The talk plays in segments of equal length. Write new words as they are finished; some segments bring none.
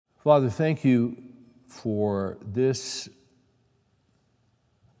Father, thank you for this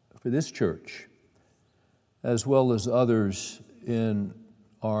church, as well as others in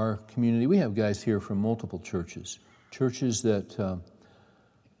our community. We have guys here from multiple churches that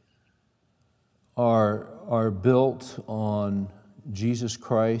are built on Jesus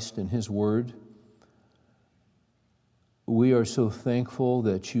Christ and His Word. We are so thankful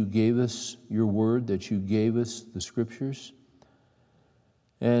that you gave us your Word, that you gave us the Scriptures.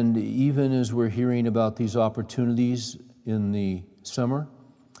 And even as we're hearing about these opportunities in the summer,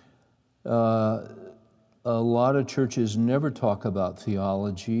 a lot of churches never talk about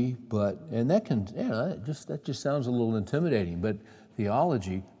theology, that just sounds a little intimidating. But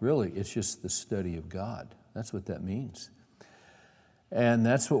theology, really, it's just the study of God. That's what that means. And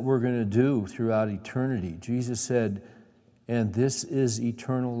that's what we're going to do throughout eternity. Jesus said, "And this is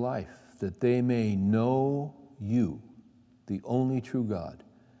eternal life, that they may know you, the only true God,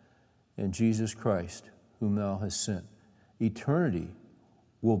 and Jesus Christ, whom thou hast sent." Eternity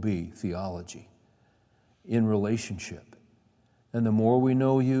will be theology in relationship. And the more we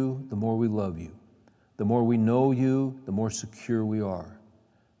know you, the more we love you. The more we know you, the more secure we are.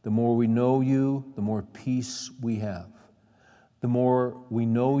 The more we know you, the more peace we have. The more we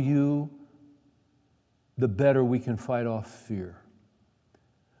know you, the better we can fight off fear.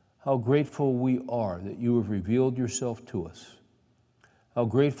 How grateful we are that you have revealed yourself to us. How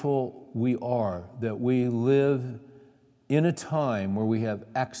grateful we are that we live in a time where we have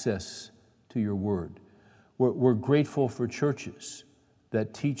access to your word. We're grateful for churches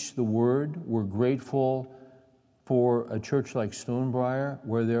that teach the word. We're grateful for a church like Stonebriar,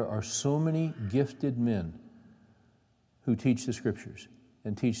 where there are so many gifted men who teach the Scriptures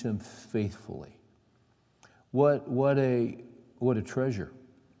and teach them faithfully. What a treasure.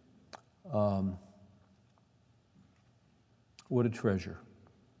 What a treasure.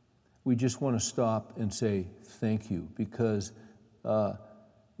 We just want to stop and say thank you, because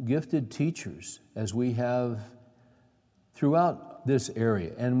gifted teachers, as we have throughout this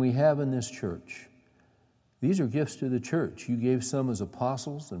area, and we have in this church, these are gifts to the church. You gave some as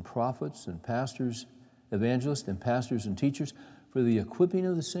apostles and prophets and pastors, evangelists and pastors and teachers for the equipping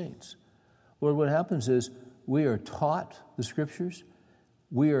of the saints. Lord, what happens is we are taught the Scriptures,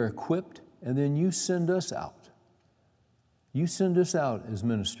 we are equipped, and then you send us out. You send us out as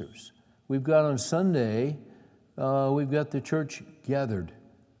ministers. We've got on Sunday, we've got the church gathered.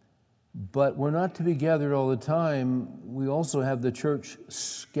 But we're not to be gathered all the time. We also have the church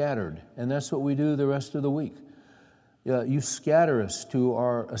scattered, and that's what we do the rest of the week. You scatter us to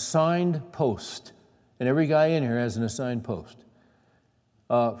our assigned post, and every guy in here has an assigned post.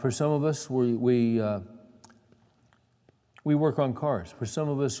 For some of us, we work on cars. For some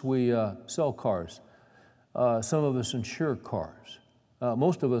of us, we sell cars. Some of us insure cars.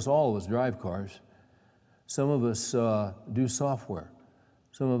 Most of us, all of us, drive cars. Some of us do software.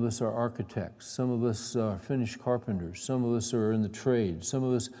 Some of us are architects. Some of us are finished carpenters. Some of us are in the trade. Some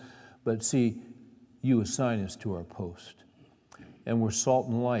of us, but see, you assign us to our post. And we're salt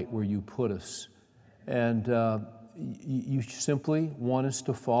and light where you put us. And you simply want us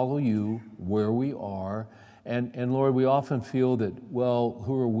to follow you where we are. And Lord, we often feel that, well,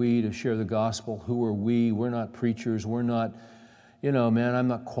 who are we to share the gospel? Who are we? We're not preachers. We're not, man, I'm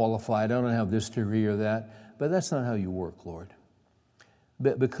not qualified. I don't have this degree or that. But that's not how you work, Lord.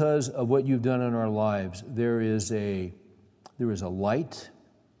 But because of what you've done in our lives, there is a light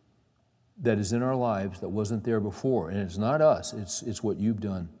that is in our lives that wasn't there before. And it's not us. It's what you've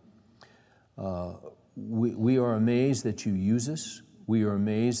done. We are amazed that you use us. We are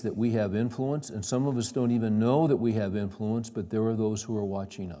amazed that we have influence, and some of us don't even know that we have influence, but there are those who are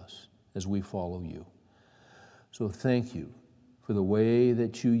watching us as we follow you. So thank you for the way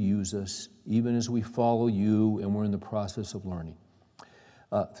that you use us, even as we follow you and we're in the process of learning.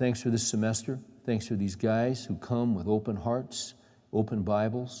 Thanks for this semester. Thanks for these guys who come with open hearts, open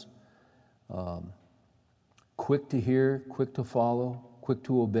Bibles, quick to hear, quick to follow, quick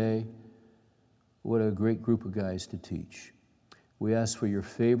to obey. What a great group of guys to teach. We ask for your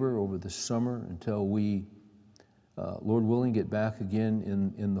favor over the summer until we, Lord willing, get back again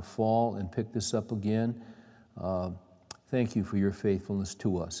in the fall and pick this up again. Thank you for your faithfulness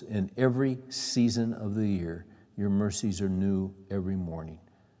to us. In every season of the year, your mercies are new every morning.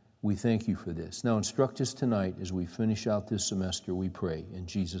 We thank you for this. Now instruct us tonight as we finish out this semester, we pray. In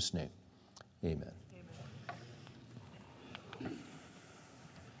Jesus' name, amen.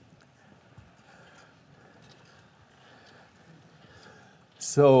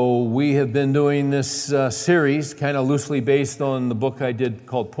 So we have been doing this series kind of loosely based on the book I did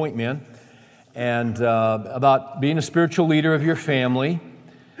called Point Man, and about being a spiritual leader of your family.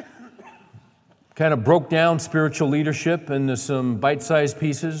 Kind of broke down spiritual leadership into some bite-sized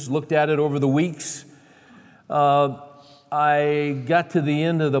pieces, looked at it over the weeks. I got to the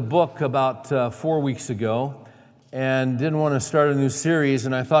end of the book about 4 weeks ago and didn't want to start a new series,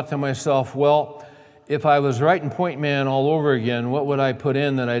 and I thought to myself, well, if I was writing Point Man all over again, what would I put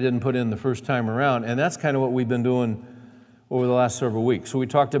in that I didn't put in the first time around? And that's kind of what we've been doing over the last several weeks. So we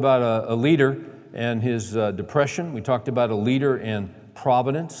talked about a leader and his depression. We talked about a leader and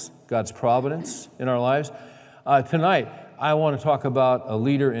providence, God's providence in our lives. Tonight, I want to talk about a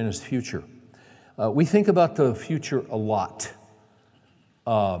leader and his future. We think about the future a lot.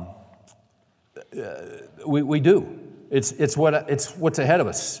 We do. It's what's ahead of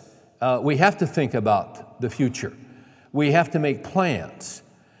us. We have to think about the future. We have to make plans.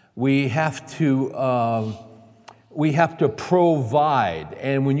 We have to provide.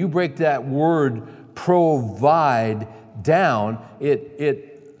 And when you break that word provide down,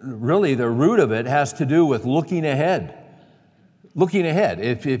 it really, the root of it has to do with looking ahead. Looking ahead.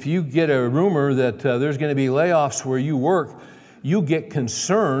 If you get a rumor that there's going to be layoffs where you work, you get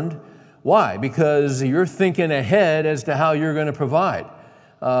concerned. Why? Because you're thinking ahead as to how you're going to provide.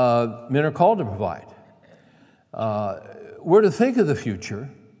 Men are called to provide. We're to think of the future,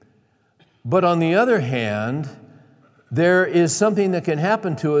 but on the other hand, there is something that can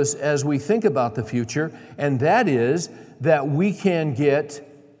happen to us as we think about the future, and that is that we can get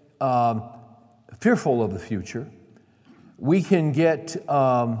fearful of the future. We can get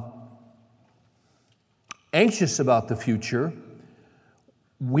anxious about the future.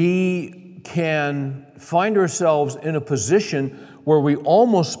 We can find ourselves in a position where we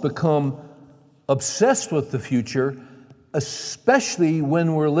almost become obsessed with the future, especially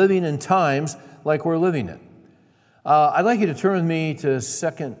when we're living in times like we're living in. I'd like you to turn with me to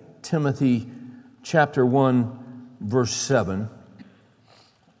 2 Timothy chapter 1, verse 7.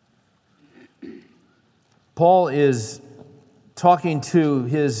 Paul is talking to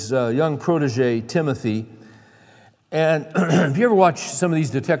his young protege, Timothy. And if you ever watch some of these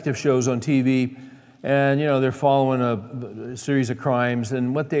detective shows on TV, and they're following a series of crimes,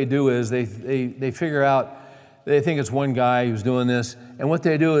 and what they do is they figure out, they think it's one guy who's doing this, and what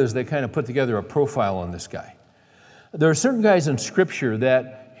they do is they kind of put together a profile on this guy. There are certain guys in Scripture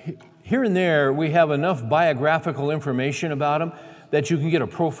that here and there we have enough biographical information about them that you can get a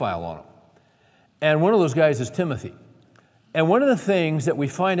profile on them. And one of those guys is Timothy. And one of the things that we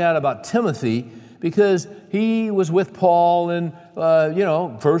find out about Timothy, because he was with Paul in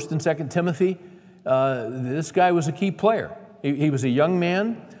 1st and 2nd Timothy, this guy was a key player. He was a young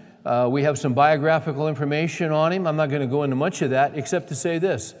man. We have some biographical information on him. I'm not going to go into much of that except to say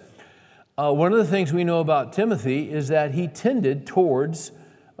this. One of the things we know about Timothy is that he tended towards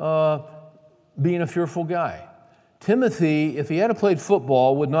being a fearful guy. Timothy, if he had played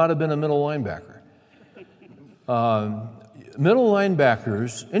football, would not have been a middle linebacker. Middle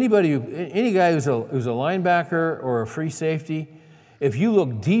linebackers, any guy who's a linebacker or a free safety, if you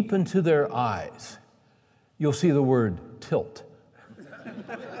look deep into their eyes, you'll see the word tilt.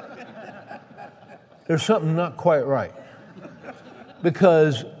 There's something not quite right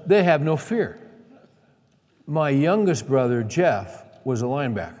because they have no fear. My youngest brother, Jeff, was a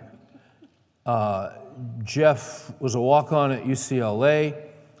linebacker. Jeff was a walk-on at UCLA.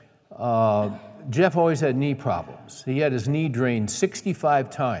 Jeff always had knee problems. He had his knee drained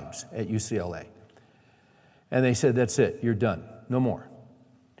 65 times at UCLA. And they said, that's it, you're done, no more.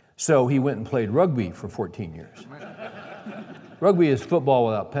 So he went and played rugby for 14 years. Rugby is football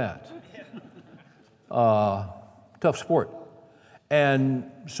without pads. Tough sport. And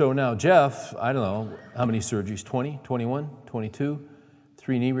so now Jeff, I don't know, how many surgeries, 20, 21, 22,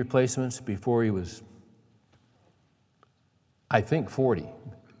 3 knee replacements before he was, I think, 40.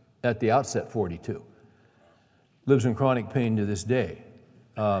 At the outset, 42. Lives in chronic pain to this day.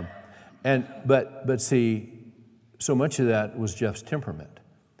 But see, so much of that was Jeff's temperament.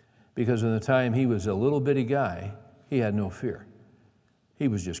 Because in the time he was a little bitty guy, he had no fear. He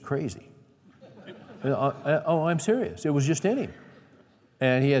was just crazy. I'm serious. It was just in him.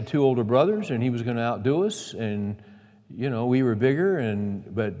 And he had 2 older brothers, and he was going to outdo us. And, we were bigger,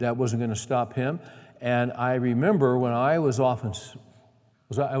 but that wasn't going to stop him. And I remember when I was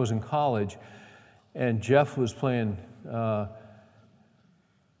in college, and Jeff was playing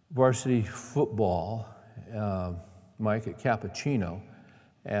varsity football, Mike, at Cappuccino,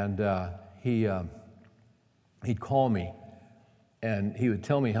 and he'd call me, and he would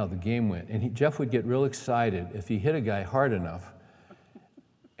tell me how the game went. And Jeff would get real excited if he hit a guy hard enough,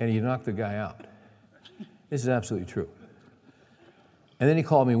 and he knocked the guy out. This is absolutely true. And then he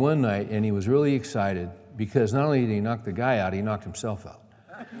called me one night, and he was really excited because not only did he knock the guy out, he knocked himself out.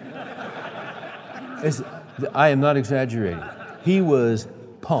 I am not exaggerating. He was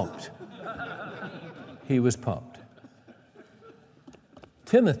pumped. He was pumped.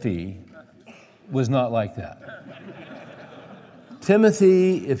 Timothy was not like that.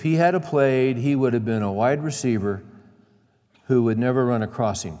 Timothy, if he had played, he would have been a wide receiver who would never run a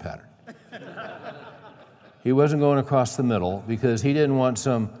crossing pattern. He wasn't going across the middle because he didn't want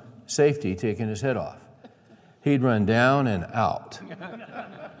some safety taking his head off. He'd run down and out.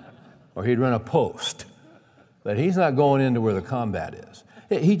 Or he'd run a post. But he's not going into where the combat is.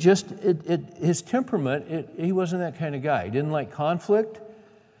 His temperament, he wasn't that kind of guy. He didn't like conflict.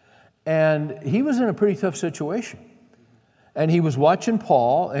 And he was in a pretty tough situation. And he was watching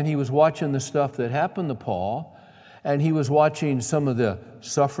Paul, and he was watching the stuff that happened to Paul, and he was watching some of the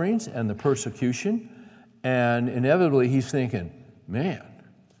sufferings and the persecution. And inevitably, he's thinking, man,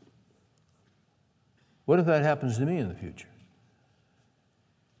 what if that happens to me in the future?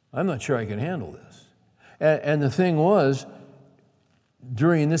 I'm not sure I can handle this. And the thing was,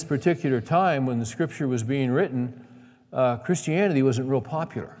 during this particular time when the scripture was being written, Christianity wasn't real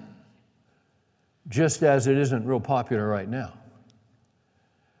popular, just as it isn't real popular right now.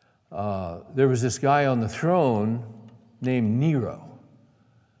 There was this guy on the throne named Nero.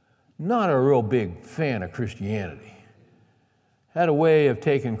 Not a real big fan of Christianity. Had a way of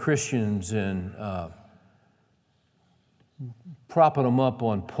taking Christians and propping them up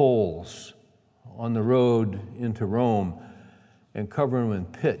on poles on the road into Rome and covering them in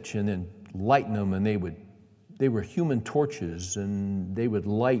pitch and then lighting them, and they were human torches, and they would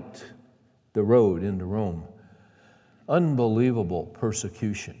light the road into Rome. Unbelievable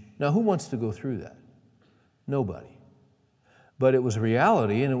persecution. Now, who wants to go through that? Nobody. But it was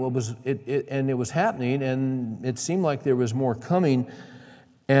reality, and it was happening, and it seemed like there was more coming.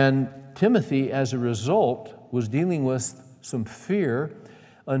 And Timothy, as a result, was dealing with some fear,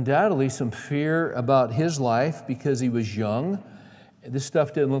 undoubtedly some fear about his life because he was young. This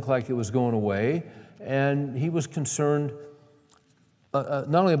stuff didn't look like it was going away, and he was concerned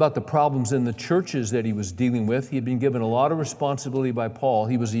not only about the problems in the churches that he was dealing with. He had been given a lot of responsibility by Paul.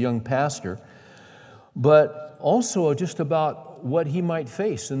 He was a young pastor, but also just about what he might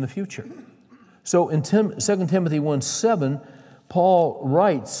face in the future. So in 2 Timothy 1:7, Paul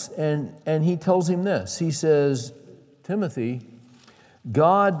writes, and he tells him this. He says, Timothy,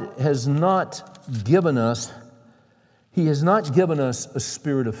 God has not given us, He has not given us a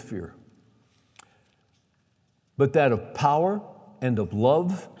spirit of fear, but that of power and of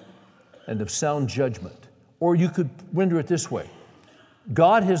love and of sound judgment. Or you could render it this way.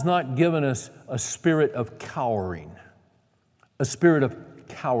 God has not given us a spirit of cowering, a spirit of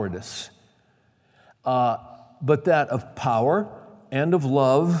cowardice, but that of power and of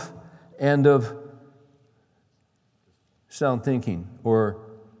love and of sound thinking or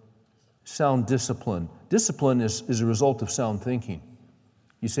sound discipline. Discipline is a result of sound thinking.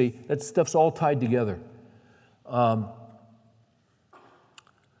 You see, that stuff's all tied together.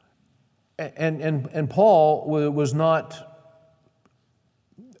 And Paul was not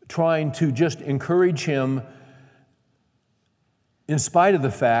trying to just encourage him in spite of the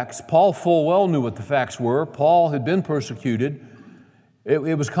facts. Paul full well knew what the facts were. Paul had been persecuted.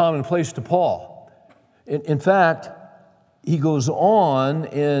 It was commonplace to Paul. In fact, he goes on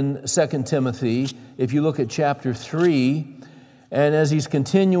in 2 Timothy, if you look at chapter 3, and as he's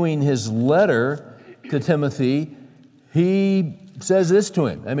continuing his letter to Timothy, he says this to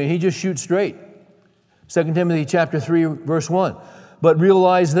him. I mean, he just shoots straight. 2 Timothy chapter 3, verse 1. But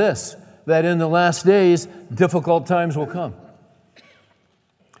realize this, that in the last days, difficult times will come.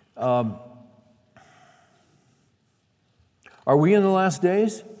 Are we in the last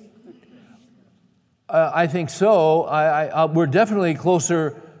days? I think so. We're definitely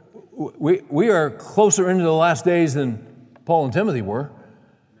closer. We are closer into the last days than Paul and Timothy were.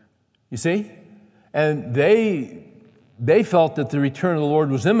 You see? And they felt that the return of the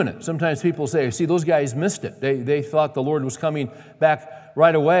Lord was imminent. Sometimes people say, see, those guys missed it. They thought the Lord was coming back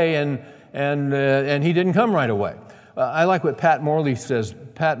right away, and he didn't come right away. I like what Pat Morley says.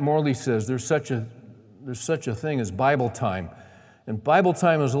 Pat Morley says there's such a thing as Bible time. And Bible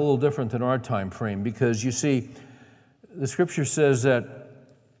time is a little different than our time frame because, you see, the Scripture says that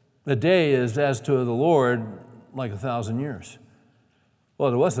the day is as to the Lord like 1,000 years.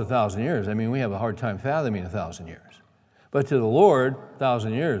 Well, it was 1,000 years. I mean, we have a hard time fathoming 1,000 years. But to the Lord,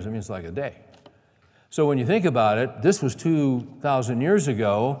 1,000 years, I mean, it's like a day. So when you think about it, this was 2,000 years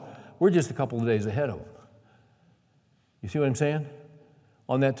ago. We're just a couple of days ahead of them. You see what I'm saying?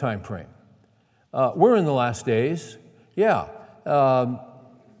 On that time frame. We're in the last days. Yeah. I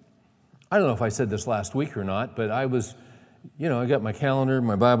don't know if I said this last week or not, but I was I got my calendar,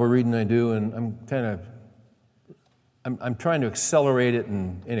 my Bible reading I do, and I'm trying to accelerate it,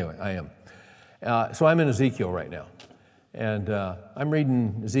 and anyway, I am. So I'm in Ezekiel right now, and I'm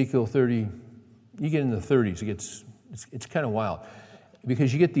reading Ezekiel 30. You get in the 30s, it's kind of wild,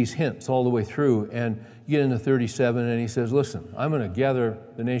 because you get these hints all the way through, and you get into 37, and he says, listen, I'm going to gather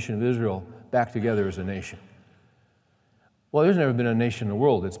the nation of Israel back together as a nation. Well, there's never been a nation in the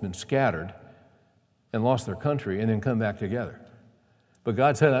world that's been scattered and lost their country and then come back together. But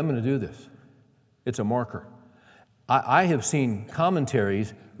God said, I'm going to do this. It's a marker. I have seen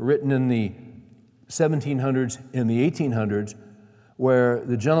commentaries written in the 1700s and the 1800s where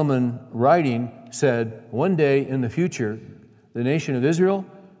the gentleman writing said, one day in the future, the nation of Israel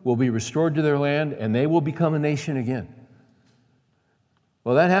will be restored to their land and they will become a nation again.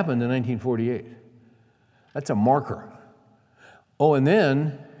 Well, that happened in 1948. That's a marker. Oh, and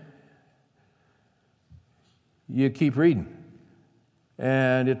then you keep reading.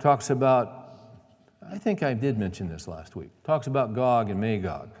 And it talks about, I think I did mention this last week, talks about Gog and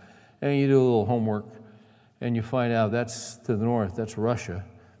Magog. And you do a little homework, and you find out that's to the north, that's Russia.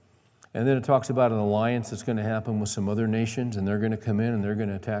 And then it talks about an alliance that's going to happen with some other nations, and they're going to come in and they're going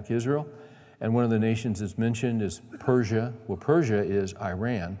to attack Israel. And one of the nations that's mentioned is Persia. Well, Persia is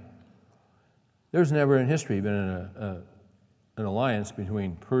Iran. There's never in history been an alliance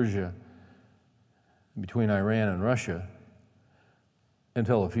between Iran and Russia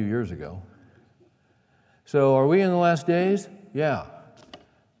until a few years ago. So are we in the last days? Yeah,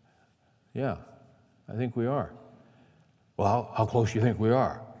 I think we are. Well, how close do you think we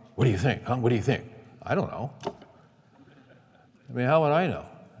are? What do you think? Huh? What do you think? I don't know. I mean, how would I know?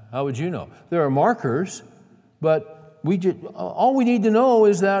 How would you know? There are markers, but all we need to know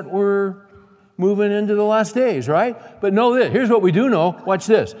is that we're moving into the last days, right? But know this. Here's what we do know. Watch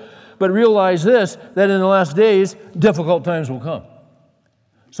this. But realize this, that in the last days, difficult times will come.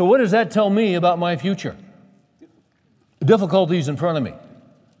 So what does that tell me about my future? Difficulties in front of me.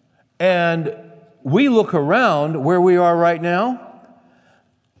 And we look around where we are right now,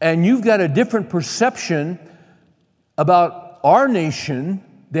 and you've got a different perception about our nation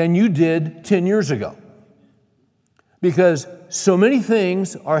than you did 10 years ago. Because so many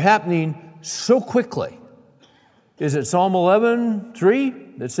things are happening so quickly. Is it Psalm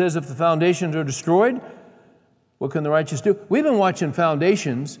 11:3 that says if the foundations are destroyed, what can the righteous do? We've been watching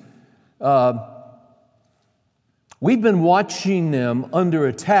foundations. We've been watching them under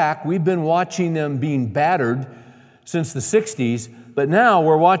attack. We've been watching them being battered since the 60s, but now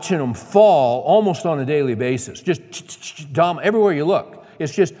we're watching them fall almost on a daily basis. Just everywhere you look.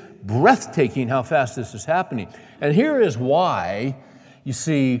 It's just breathtaking how fast this is happening. And here is why, you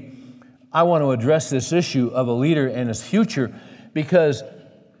see, I want to address this issue of a leader and his future, because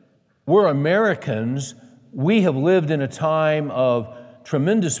we're Americans. We have lived in a time of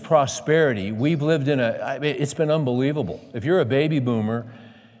tremendous prosperity. We've lived in it's been unbelievable. If you're a baby boomer,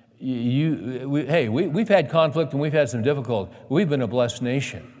 we've had conflict and we've had some difficulty. We've been a blessed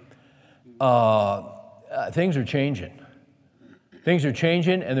nation. Things are changing. Things are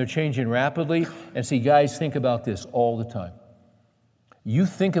changing, and they're changing rapidly. And see, guys, think about this all the time. You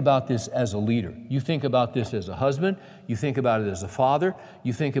think about this as a leader. You think about this as a husband. You think about it as a father.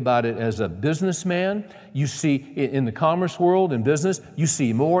 You think about it as a businessman. You see in the commerce world and business, you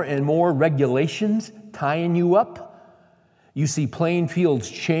see more and more regulations tying you up. You see playing fields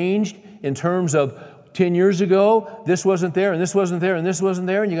changed in terms of 10 years ago, this wasn't there, and this wasn't there, and this wasn't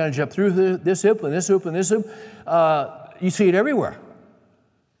there, and you got to jump through this hoop and this hoop and this hoop. You see it everywhere.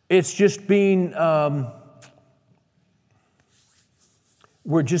 It's just being...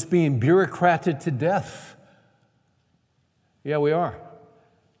 we're just being bureaucrated to death. Yeah, we are.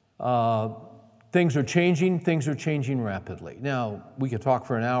 Things are changing rapidly. Now, we could talk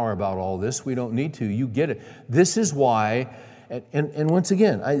for an hour about all this. We don't need to. You get it. This is why, and once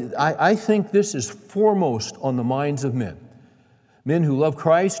again, I think this is foremost on the minds of men. Men who love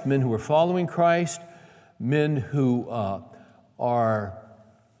Christ, men who are following Christ, men who want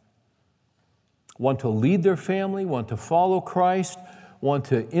to lead their family, want to follow Christ, want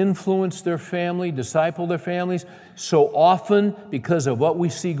to influence their family, disciple their families. So often, because of what we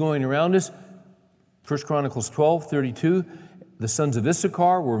see going around us, 1 Chronicles 12:32, the sons of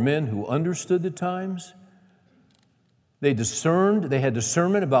Issachar were men who understood the times. They discerned, they had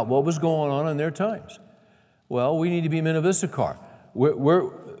discernment about what was going on in their times. Well, we need to be men of Issachar.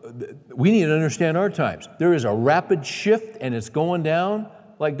 We need to understand our times. There is a rapid shift, and it's going down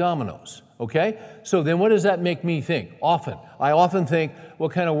like dominoes. Okay? So then what does that make me think? I often think,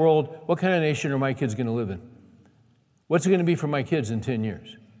 what kind of world, what kind of nation are my kids going to live in? What's it going to be for my kids in 10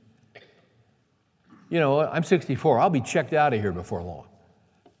 years? You know, I'm 64. I'll be checked out of here before long.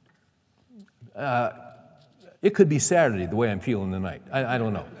 It could be Saturday, the way I'm feeling tonight. I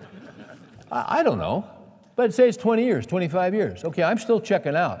don't know. I don't know. But say it's 20 years, 25 years. Okay, I'm still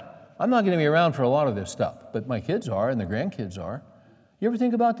checking out. I'm not going to be around for a lot of this stuff, but my kids are and the grandkids are. You ever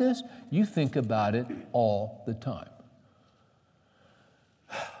think about this? You think about it all the time.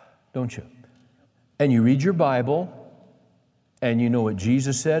 Don't you? And you read your Bible, and you know what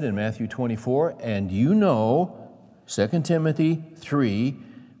Jesus said in Matthew 24, and you know 2 Timothy 3,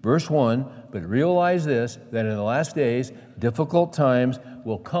 verse 1, but realize this, that in the last days, difficult times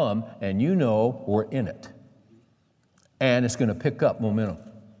will come, and you know we're in it. And it's going to pick up momentum.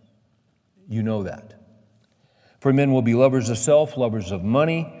 You know that. For men will be lovers of self, lovers of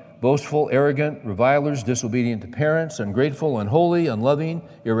money, boastful, arrogant, revilers, disobedient to parents, ungrateful, unholy, unloving,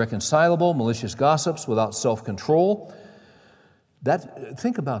 irreconcilable, malicious gossips, without self-control.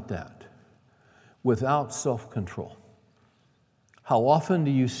 Think about that. Without self-control. How often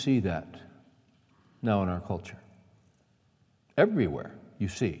do you see that now in our culture? Everywhere you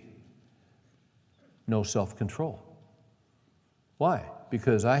see no self-control. Why?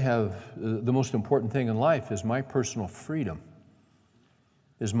 Because I have the most important thing in life is my personal freedom.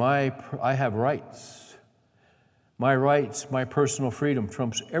 I have rights. My rights, my personal freedom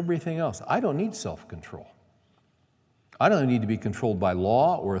trumps everything else. I don't need self-control. I don't need to be controlled by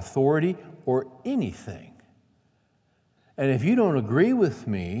law or authority or anything. And if you don't agree with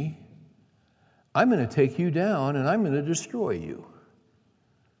me, I'm going to take you down and I'm going to destroy you.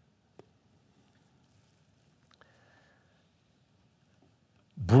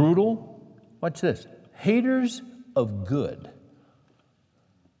 Brutal. Watch this. Haters of good.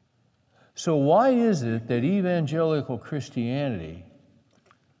 So why is it that evangelical Christianity,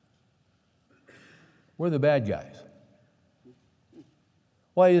 we're the bad guys?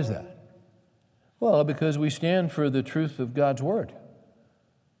 Why is that? Well, because we stand for the truth of God's Word.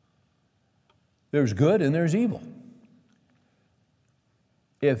 There's good and there's evil.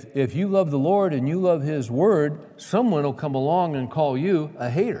 If you love the Lord and you love His Word, someone will come along and call you a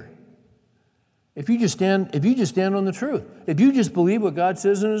hater. If you just stand on the truth, if you just believe what God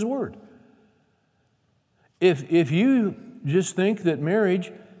says in His Word. If you just think that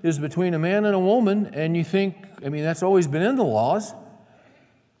marriage is between a man and a woman, and you think, that's always been in the laws,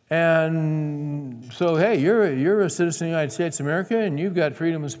 and so, hey, you're a citizen of the United States of America, and you've got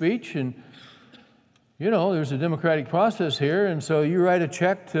freedom of speech, and there's a democratic process here, and so you write a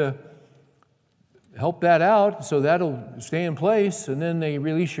check to help that out, so that'll stay in place, and then they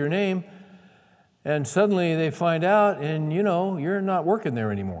release your name, and suddenly they find out, and you're not working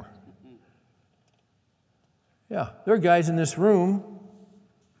there anymore. Yeah, there are guys in this room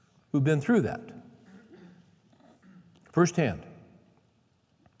who've been through that firsthand.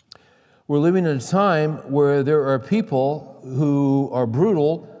 We're living in a time where there are people who are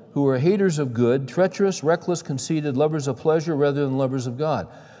brutal, who are haters of good, treacherous, reckless, conceited, lovers of pleasure rather than lovers of God,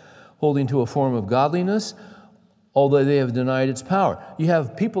 holding to a form of godliness, although they have denied its power. You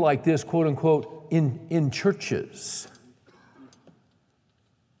have people like this, quote unquote, in churches.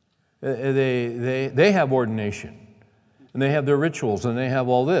 They have ordination, and they have their rituals, and they have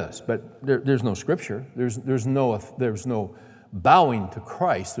all this, but there's no scripture. There's no bowing to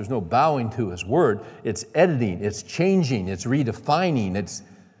Christ. There's no bowing to His Word. It's editing. It's changing. It's redefining. It's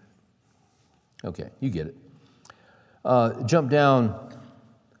okay. You get it. Jump down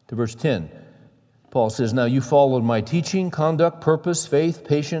to verse 10. Paul says, "Now you followed my teaching, conduct, purpose, faith,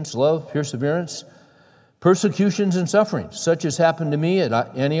 patience, love, perseverance, persecutions and sufferings, such as happened to me at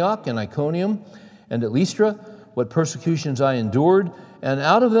Antioch and Iconium and at Lystra, what persecutions I endured, and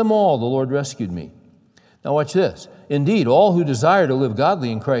out of them all the Lord rescued me." Now watch this. "Indeed, all who desire to live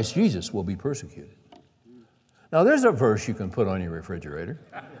godly in Christ Jesus will be persecuted." Now there's a verse you can put on your refrigerator.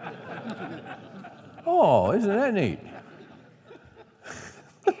 Oh, isn't that neat?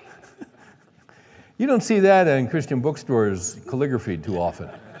 You don't see that in Christian bookstores calligraphy too often,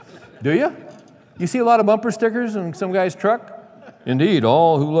 do you? You see a lot of bumper stickers on some guy's truck? "Indeed,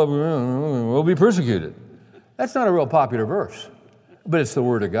 all who love will be persecuted." That's not a real popular verse, but it's the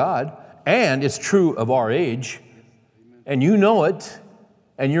Word of God, and it's true of our age, and you know it,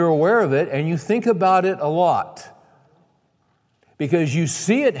 and you're aware of it, and you think about it a lot because you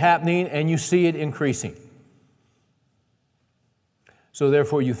see it happening and you see it increasing. So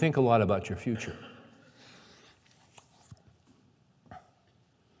therefore, you think a lot about your future.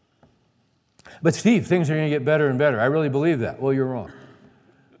 "But Steve, things are going to get better and better. I really believe that." Well, you're wrong.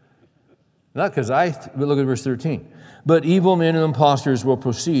 Not because but look at verse 13. "But evil men and impostors will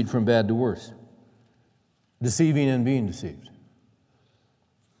proceed from bad to worse, deceiving and being deceived."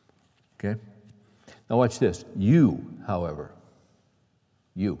 Okay? Now watch this. You, however,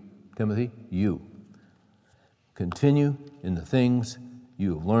 you, Timothy, you, continue in the things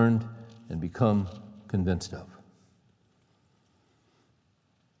you have learned and become convinced of,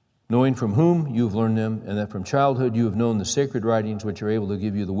 knowing from whom you have learned them, and that from childhood you have known the sacred writings which are able to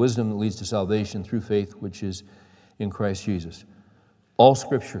give you the wisdom that leads to salvation through faith which is in Christ Jesus. All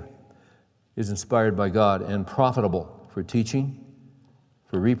Scripture is inspired by God and profitable for teaching,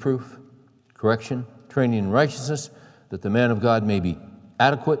 for reproof, correction, training in righteousness, that the man of God may be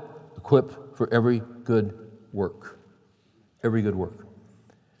adequate, equipped for every good work. Every good work.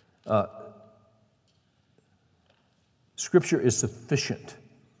 Scripture is sufficient.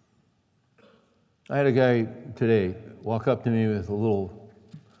 I had a guy today walk up to me with a little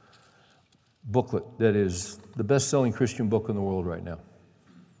booklet that is the best-selling Christian book in the world right now,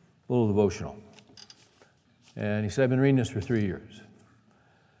 a little devotional. And he said, I've been reading this for 3 years.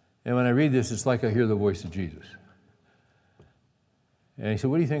 And when I read this, it's like I hear the voice of Jesus. And he said,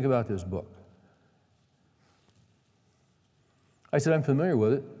 what do you think about this book? I said, I'm familiar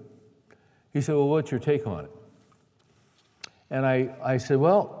with it. He said, well, what's your take on it? And I said,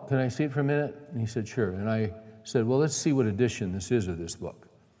 well, can I see it for a minute? And he said, sure. And I said, well, let's see what edition this is of this book.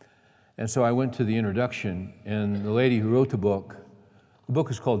 And so I went to the introduction, and the lady who wrote the book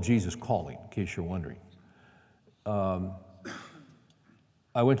is called Jesus Calling, in case you're wondering.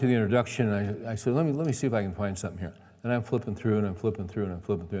 I went to the introduction, and I said, let me see if I can find something here. And I'm flipping through, and I'm flipping through, and I'm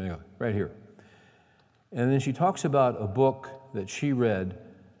flipping through, and I go, right here. And then she talks about a book that she read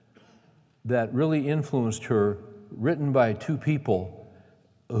that really influenced her, written by two people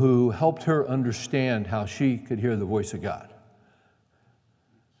who helped her understand how she could hear the voice of God.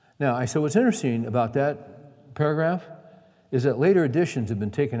 Now, I said, what's interesting about that paragraph is that later editions have been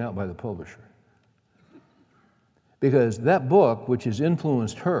taken out by the publisher. Because that book, which has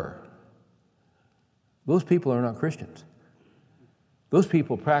influenced her, those people are not Christians. Those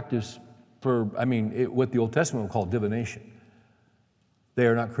people practice what the Old Testament would call divination. They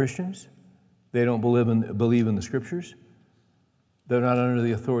are not Christians. They don't believe in the Scriptures. They're not under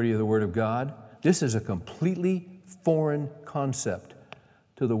the authority of the Word of God. This is a completely foreign concept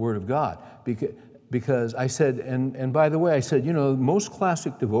to the Word of God. Because I said, and by the way, I said, most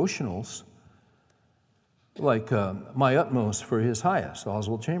classic devotionals, like My Utmost for His Highest,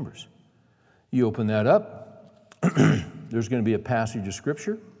 Oswald Chambers, you open that up, there's going to be a passage of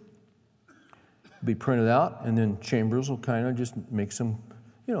Scripture, be printed out, and then Chambers will kind of just make some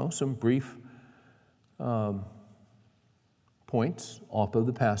brief points off of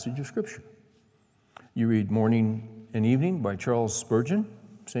the passage of Scripture. You read Morning and Evening by Charles Spurgeon,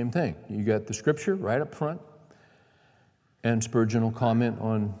 same thing. You got the Scripture right up front, and Spurgeon will comment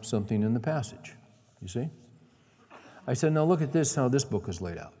on something in the passage, you see? I said, now look at this, how this book is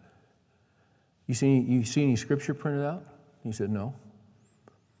laid out. You see any Scripture printed out? He said, no.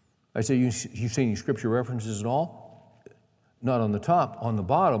 I said, you see any Scripture references at all? Not on the top. On the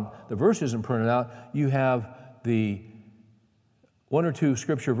bottom, the verse isn't printed out. You have the one or two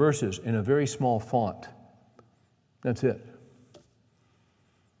Scripture verses in a very small font. That's it.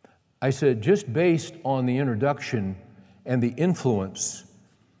 I said, just based on the introduction and the influence,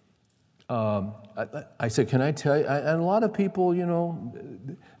 I said, can I tell you? And a lot of people,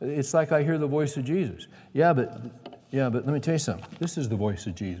 it's like I hear the voice of Jesus. Yeah, but let me tell you something. This is the voice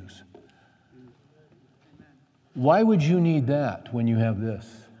of Jesus. Why would you need that when you have this?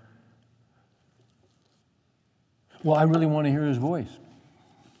 Well, I really want to hear His voice.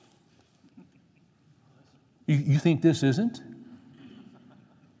 You think this isn't?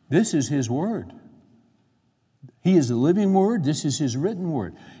 This is His Word. He is the living Word. This is His written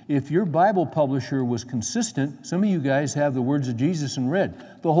Word. If your Bible publisher was consistent, some of you guys have the words of Jesus in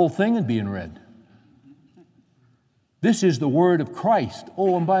red. The whole thing would be in red. This is the Word of Christ.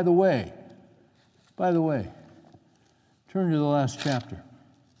 Oh, and by the way, turn to the last chapter.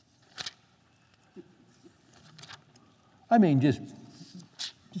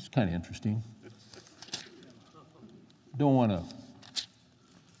 Just kind of interesting. Don't want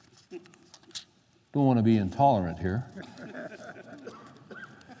to be intolerant here.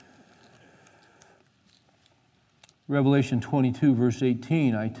 Revelation 22, verse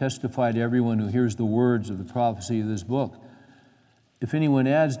 18, I testify to everyone who hears the words of the prophecy of this book. If anyone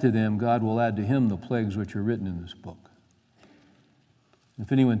adds to them, God will add to him the plagues which are written in this book.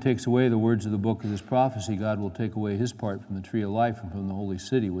 If anyone takes away the words of the book of this prophecy, God will take away his part from the tree of life and from the holy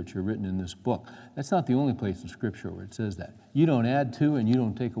city, which are written in this book. That's not the only place in Scripture where it says that. You don't add to and you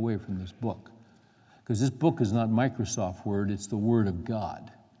don't take away from this book. Because this book is not Microsoft Word, it's the Word of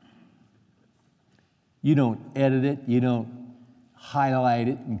God. You don't edit it, you don't highlight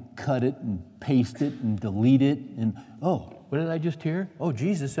it and cut it and paste it and delete it. And, oh, what did I just hear? Oh,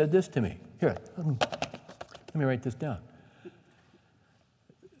 Jesus said this to me. Here, let me write this down.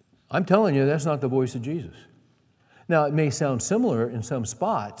 I'm telling you, that's not the voice of Jesus. Now, it may sound similar in some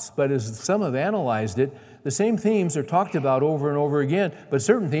spots, but as some have analyzed it, the same themes are talked about over and over again, but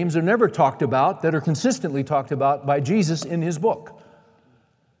certain themes are never talked about that are consistently talked about by Jesus in his book.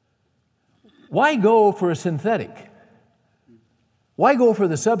 Why go for a synthetic? Why go for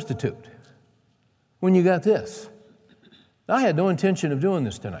the substitute when you got this? I had no intention of doing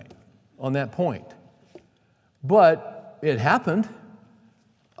this tonight on that point, but it happened,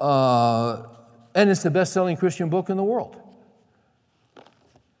 and it's the best-selling Christian book in the world.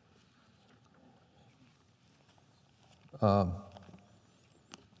 And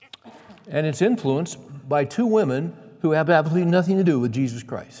it's influenced by two women who have absolutely nothing to do with Jesus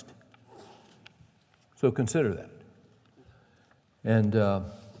Christ. So consider that. And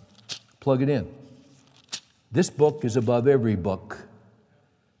plug it in. This book is above every book.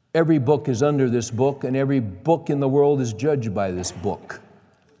 Every book is under this book, and every book in the world is judged by this book.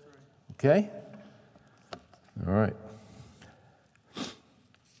 Okay? All right.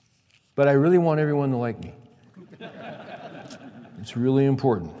 But I really want everyone to like me. It's really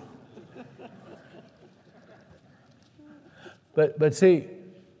important. But see,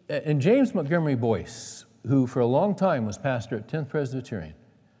 and James Montgomery Boyce, who for a long time was pastor at 10th Presbyterian,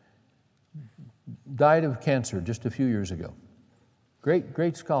 died of cancer just a few years ago.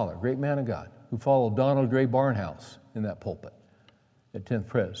 Great scholar, great man of God, who followed Donald Gray Barnhouse in that pulpit at 10th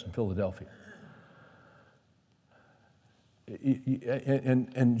Pres in Philadelphia.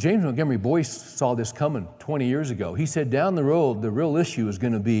 And James Montgomery Boyce saw this coming 20 years ago. He said down the road, the real issue is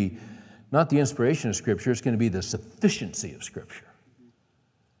going to be not the inspiration of Scripture, it's going to be the sufficiency of Scripture.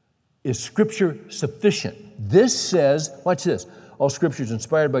 Is Scripture sufficient? This says, watch this, all Scripture is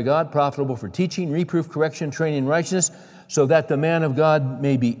inspired by God, profitable for teaching, reproof, correction, training in righteousness, so that the man of God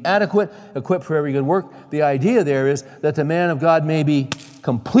may be adequate, equipped for every good work. The idea there is that the man of God may be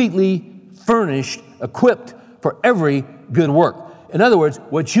completely furnished, equipped for every good work. In other words,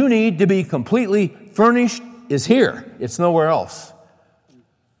 what you need to be completely furnished is here. It's nowhere else.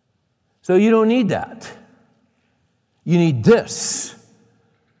 So you don't need that. You need this.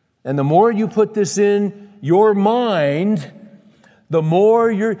 And the more you put this in your mind, the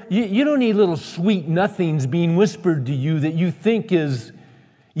more you don't need little sweet nothings being whispered to you that you think is,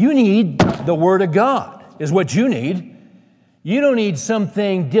 you need the Word of God is what you need. You don't need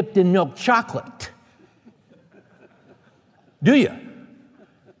something dipped in milk chocolate. Do you?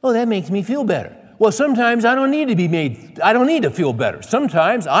 Oh, that makes me feel better. Well, sometimes I don't need to feel better.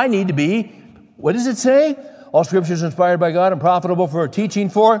 Sometimes I need to be, what does it say? All Scripture is inspired by God and profitable for teaching,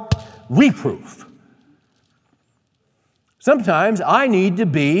 for reproof. Sometimes I need to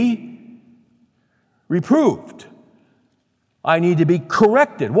be reproved. I need to be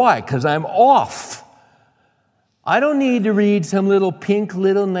corrected. Why? Because I'm off. I don't need to read some little pink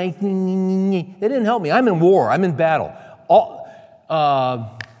little nice. It didn't help me. I'm in war. I'm in battle.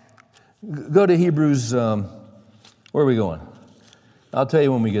 Go to Hebrews. Where are we going? I'll tell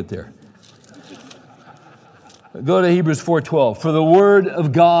you when we get there. Go to Hebrews 4:12. For the word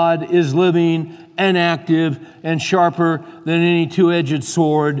of God is living and active and sharper than any two-edged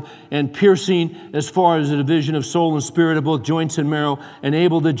sword, and piercing as far as the division of soul and spirit, of both joints and marrow, and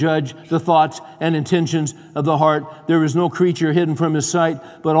able to judge the thoughts and intentions of the heart. There is no creature hidden from his sight,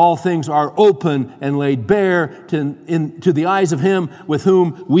 but all things are open and laid bare to the eyes of him with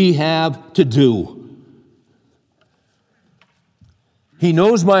whom we have to do. He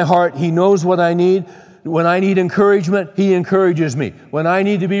knows my heart. He knows what I need. When I need encouragement, He encourages me. When I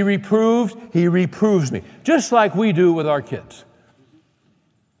need to be reproved, He reproves me. Just like we do with our kids.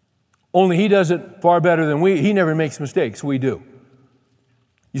 Only He does it far better than we. He never makes mistakes. We do.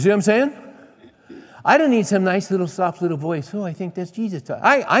 You see what I'm saying? I don't need some nice little soft little voice. Oh, I think that's Jesus.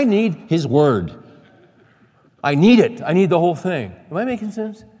 I need His Word. I need it. I need the whole thing. Am I making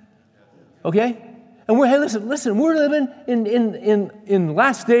sense? Okay? And listen, we're living in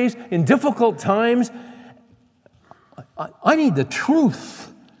last days, in difficult times. I need the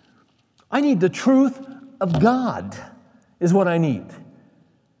truth. I need the truth of God is what I need.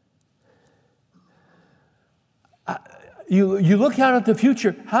 You look out at the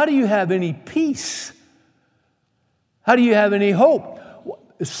future, how do you have any peace? How do you have any hope?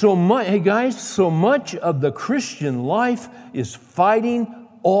 So much of the Christian life is fighting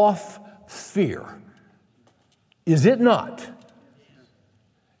off fear. Is it not?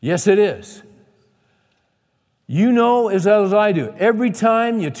 Yes, it is. You know as well as I do, every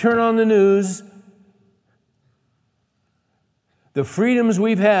time you turn on the news, The freedoms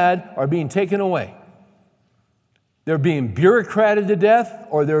we've had are being taken away. They're being bureaucrated to death,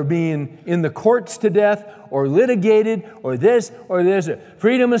 or they're being in the courts to death, or litigated, or this, or this.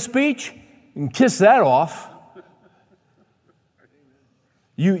 Freedom of speech, you can kiss that off.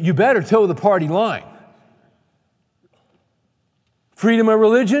 You better toe the party line. Freedom of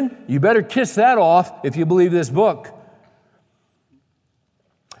religion, you better kiss that off if you believe this book.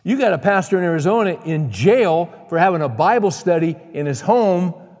 You got a pastor in Arizona in jail for having a Bible study in his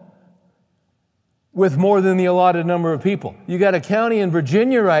home with more than the allotted number of people. You got a county in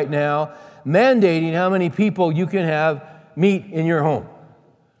Virginia right now mandating how many people you can have meet in your home.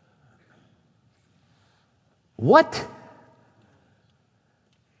 What?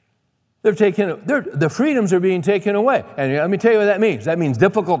 The freedoms are being taken away. And let me tell you what that means. That means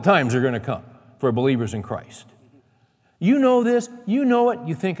difficult times are going to come for believers in Christ. You know this, you know it,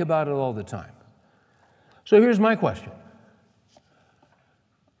 you think about it all the time. So here's my question.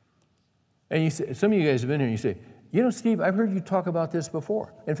 And you say, some of you guys have been here and you say, you know, Steve, I've heard you talk about this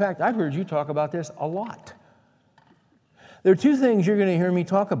before. In fact, I've heard you talk about this a lot. There are two things you're going to hear me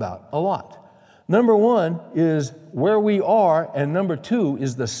talk about a lot. Number one is where we are, and number two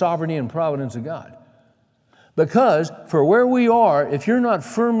is the sovereignty and providence of God. Because for where we are, if you're not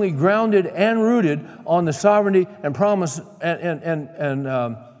firmly grounded and rooted on the sovereignty and promise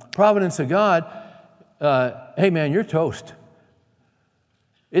and providence of God, hey man, you're toast.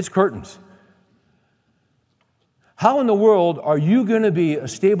 It's curtains. How in the world are you going to be a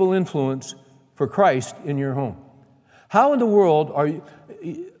stable influence for Christ in your home? How in the world are you...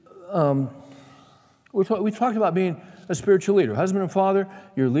 we talked about being a spiritual leader. Husband and father,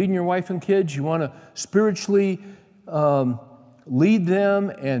 you're leading your wife and kids. You want to spiritually lead them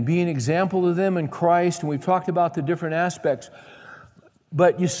and be an example to them in Christ. And we've talked about the different aspects.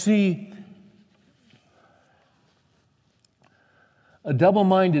 But you see, a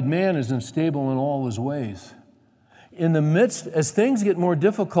double-minded man is unstable in all his ways. In the midst, as things get more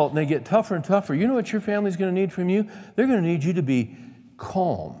difficult and they get tougher and tougher, you know what your family's going to need from you? They're going to need you to be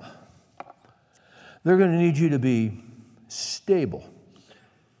calm. They're going to need you to be stable.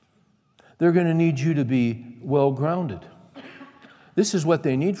 They're going to need you to be well-grounded. This is what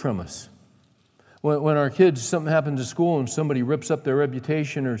they need from us. When our kids, something happens at school and somebody rips up their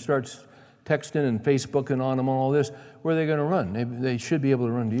reputation or starts texting and Facebooking on them and all this, where are they going to run? They should be able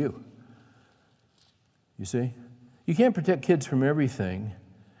to run to you. You see? You can't protect kids from everything.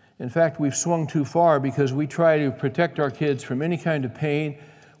 In fact, we've swung too far because we try to protect our kids from any kind of pain.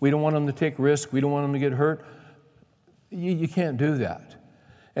 We don't want them to take risks. We don't want them to get hurt. You can't do that.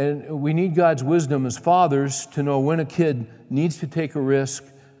 And we need God's wisdom as fathers to know when a kid needs to take a risk,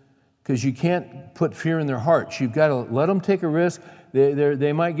 because you can't put fear in their hearts. You've got to let them take a risk.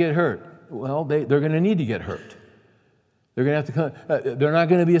 They might get hurt. Well, they're going to need to get hurt. They're going to have to come. They're not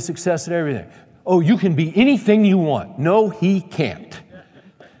going to be a success at everything. Oh, you can be anything you want. No, he can't.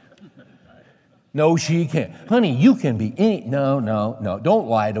 No, she can't. Honey, you can be any... No. Don't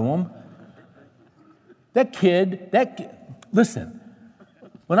lie to him. That kid... Listen,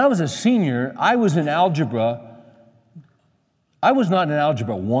 when I was a senior, I was in algebra. I was not in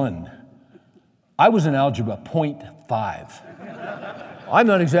algebra 1. I was in algebra 0.5. I'm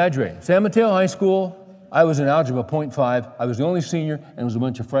not exaggerating. San Mateo High School, I was in algebra 0.5. I was the only senior, and it was a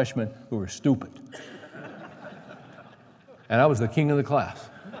bunch of freshmen who were stupid. And I was the king of the class.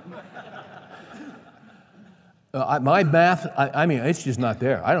 My math, I mean, it's just not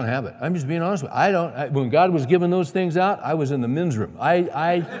there. I don't have it. I'm just being honest with you. When God was giving those things out, I was in the men's room.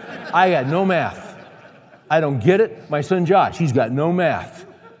 I got no math. I don't get it. My son Josh, he's got no math.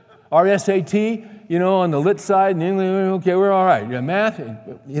 Our SAT, you know, on the lit side, in English, okay, we're all right. Math,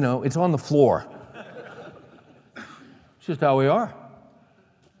 you know, it's on the floor. It's just how we are.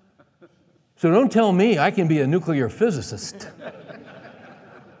 So don't tell me I can be a nuclear physicist.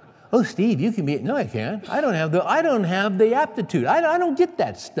 Oh, Steve, you can be... No, I can't. I don't have the aptitude. I don't get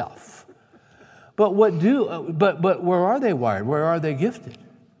that stuff. But But where are they wired? Where are they gifted?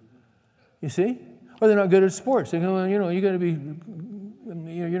 You see? Or they're not good at sports. They go, well, you know, you got to be...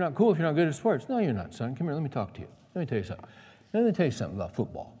 You're not cool if you're not good at sports. No, you're not, son. Come here, let me talk to you. Let me tell you something. Let me tell you something about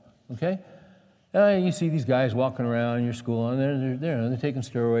football, okay? You see these guys walking around in your school, and they're taking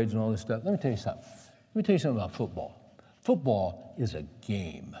steroids and all this stuff. Let me tell you something. Let me tell you something about football. Football is a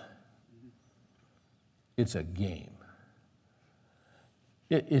game. It's a game.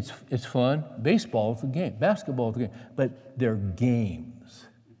 It's fun. Baseball is a game. Basketball is a game. But they're games.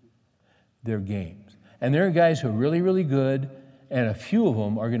 They're games. And there are guys who are really, really good, and a few of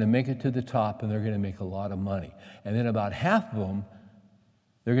them are going to make it to the top, and they're going to make a lot of money. And then about half of them,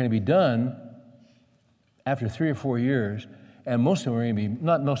 they're going to be done after 3 or 4 years, And most of them are going to be,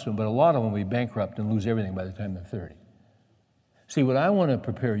 not most of them, but a lot of them will be bankrupt and lose everything by the time they're 30. See, what I want to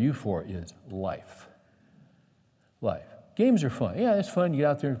prepare you for is life. Life. Games are fun. Yeah, it's fun. You get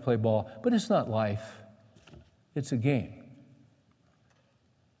out there and play ball, but it's not life. It's a game.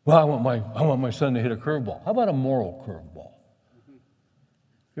 Well, I want my son to hit a curveball. How about a moral curveball?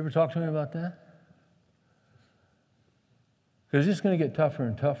 You ever talk to me about that? Because it's going to get tougher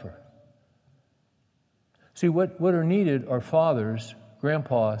and tougher. See, what are needed are fathers,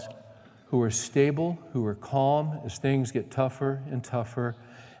 grandpas, who are stable, who are calm as things get tougher and tougher.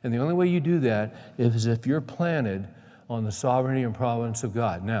 And the only way you do that is if you're planted on the sovereignty and providence of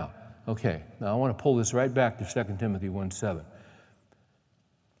God. Now I want to pull this right back to 2 Timothy 1:7.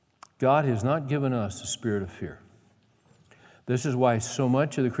 God has not given us a spirit of fear. This is why so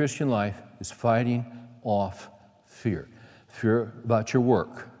much of the Christian life is fighting off fear. Fear about your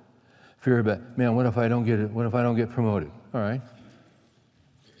work. Fear about, man, what if I don't get it? What if I don't get promoted? All right,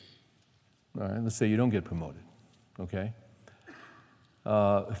 let's say you don't get promoted, okay?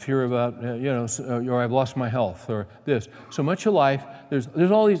 Fear about, or I've lost my health, or this. So much of life, there's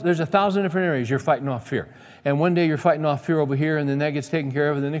 1,000 different areas you're fighting off fear. And one day you're fighting off fear over here, and then that gets taken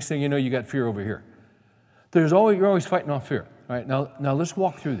care of, and the next thing you know, you got fear over here. You're always fighting off fear. All right, now let's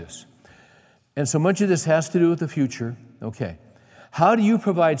walk through this. And so much of this has to do with the future. Okay. How do you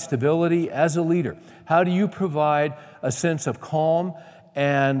provide stability as a leader? How do you provide a sense of calm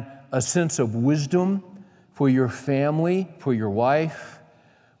and a sense of wisdom for your family, for your wife,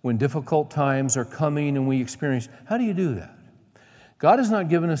 when difficult times are coming and we experience? How do you do that? God has not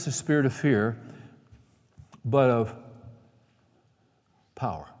given us a spirit of fear, but of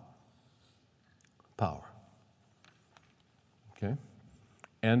power. Power. Okay?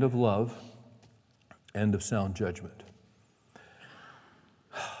 And of love, and of sound judgment.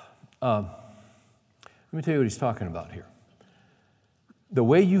 Let me tell you what he's talking about here. The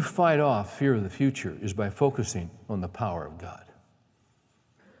way you fight off fear of the future is by focusing on the power of God.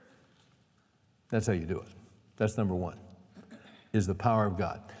 That's how you do it. That's number one, is the power of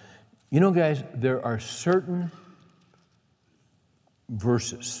God. You know, guys, there are certain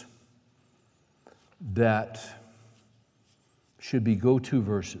verses that should be go-to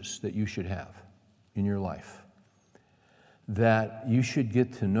verses that you should have in your life, that you should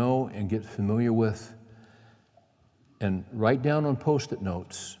get to know and get familiar with and write down on Post-it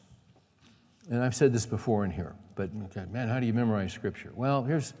notes. And I've said this before in here, but man, how do you memorize Scripture? Well,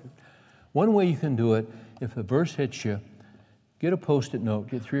 here's one way you can do it. If a verse hits you, get a Post-it note,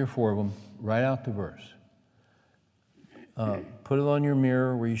 get 3 or 4 of them, write out the verse. Put it on your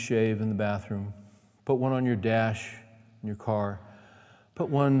mirror where you shave in the bathroom. Put one on your dash in your car. Put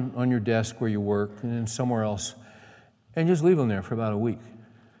one on your desk where you work, and then somewhere else. And just leave them there for about a week.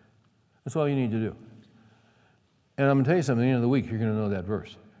 That's all you need to do. And I'm going to tell you something, at the end of the week, you're going to know that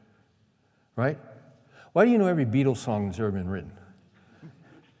verse. Right? Why do you know every Beatles song that's ever been written?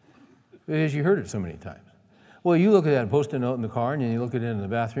 Because you heard it so many times. Well, you look at that Post-it note in the car, and then you look at it in the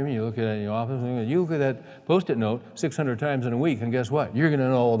bathroom, and you look at it in your office, and you look at that Post-it note 600 times in a week, and guess what? You're going to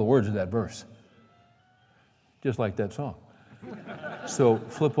know all the words of that verse. Just like that song. So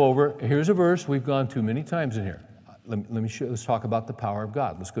flip over. Here's a verse we've gone to many times in here. Let's talk about the power of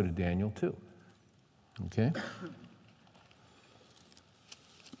God. Let's go to Daniel 2. Okay?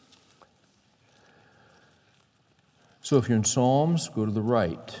 So if you're in Psalms, go to the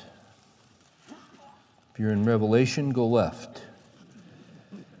right. If you're in Revelation, go left.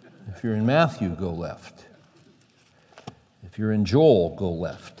 If you're in Matthew, go left. If you're in Joel, go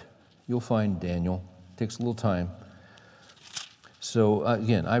left. You'll find Daniel. It takes a little time. So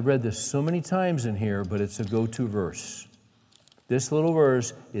again, I've read this so many times in here, but it's a go-to verse. This little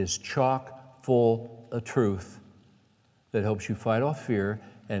verse is chock full of truth that helps you fight off fear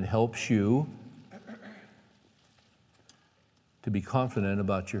and helps you to be confident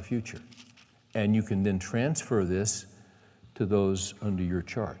about your future. And you can then transfer this to those under your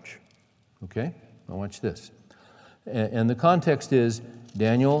charge. Okay? Now watch this. And the context is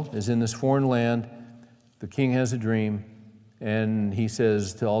Daniel is in this foreign land. The king has a dream. And he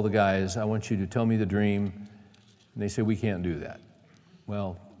says to all the guys, I want you to tell me the dream. And they say, we can't do that.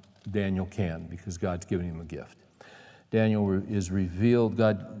 Well, Daniel can, because God's given him a gift. Daniel is revealed.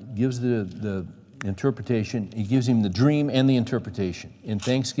 God gives the interpretation. He gives him the dream and the interpretation in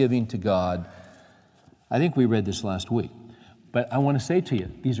thanksgiving to God. I think we read this last week. But I want to say to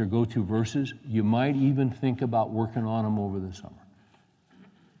you, these are go-to verses. You might even think about working on them over the summer.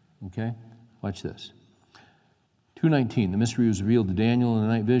 Okay? Watch this. 2:19, the mystery was revealed to Daniel in the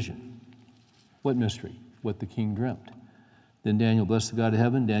night vision. What mystery? What the king dreamt. Then Daniel blessed the God of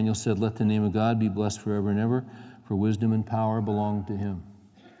heaven. Daniel said, let the name of God be blessed forever and ever, for wisdom and power belong to him.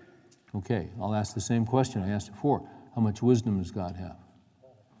 Okay, I'll ask the same question I asked before. How much wisdom does God have?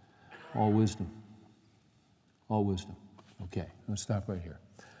 All wisdom. All wisdom. Okay, let's stop right here.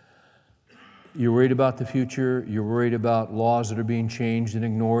 You're worried about the future. You're worried about laws that are being changed and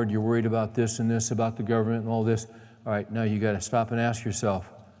ignored. You're worried about this and this, about the government and all this. All right, now you got to stop and ask yourself,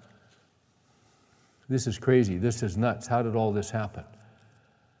 this is crazy. This is nuts. How did all this happen?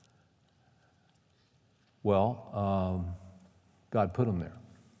 Well, God put them there.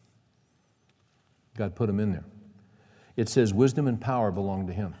 God put them in there. It says wisdom and power belong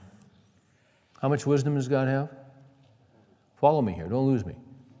to him. How much wisdom does God have? Follow me here. Don't lose me.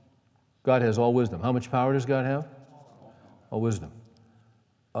 God has all wisdom. How much power does God have? All wisdom.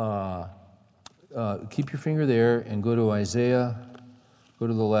 Keep your finger there and go to Isaiah. Go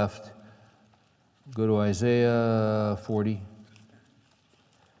to the left. Go to Isaiah 40.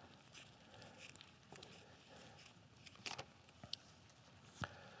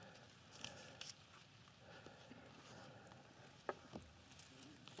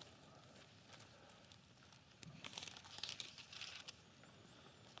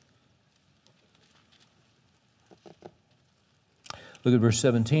 Look at verse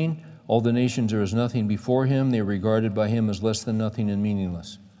 17. All the nations are as nothing before him. They are regarded by him as less than nothing and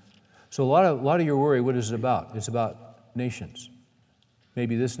meaningless. So a lot of your worry, what is it about? It's about nations.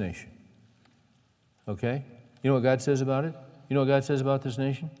 Maybe this nation. Okay? You know what God says about it? You know what God says about this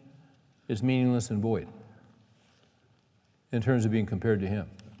nation? It's meaningless and void in terms of being compared to him.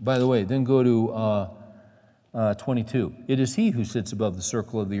 By the way, then go to 22. It is he who sits above the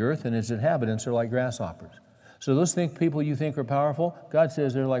circle of the earth, and its inhabitants are like grasshoppers. So those people you think are powerful, God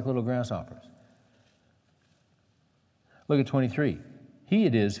says they're like little grasshoppers. Look at 23. He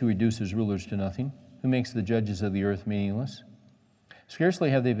it is who reduces rulers to nothing, who makes the judges of the earth meaningless.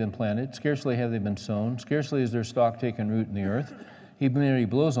 Scarcely have they been planted, scarcely have they been sown, scarcely is their stalk taken root in the earth. He merely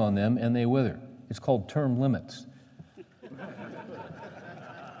blows on them and they wither. It's called term limits.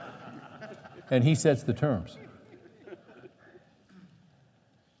 And he sets the terms.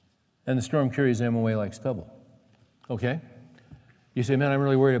 And the storm carries them away like stubble. Okay? You say, man, I'm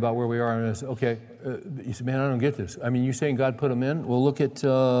really worried about where we are. And I say, okay. You say, man, I don't get this. I mean, you're saying God put them in? Well, look at,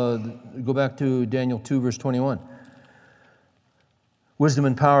 go back to Daniel 2, verse 21. Wisdom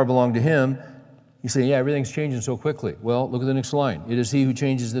and power belong to him. You say, yeah, everything's changing so quickly. Well, look at the next line. It is he who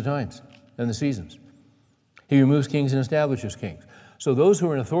changes the times and the seasons. He removes kings and establishes kings. So those who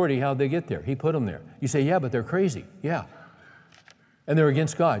are in authority, how'd they get there? He put them there. You say, yeah, but they're crazy. Yeah. And they're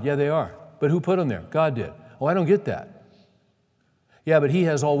against God. Yeah, they are. But who put them there? God did. Oh, I don't get that. Yeah, but he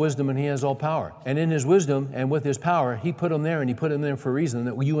has all wisdom and he has all power. And in his wisdom and with his power, he put them there, and he put them there for a reason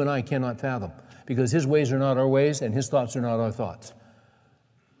that you and I cannot fathom, because his ways are not our ways and his thoughts are not our thoughts.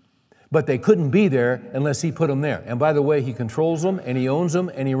 But they couldn't be there unless he put them there. And by the way, he controls them and he owns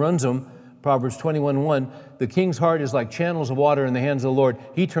them and he runs them. Proverbs 21:1, the king's heart is like channels of water in the hands of the Lord.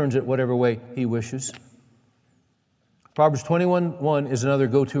 He turns it whatever way he wishes. Proverbs 21:1 is another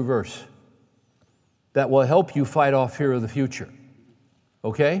go-to verse that will help you fight off fear of the future.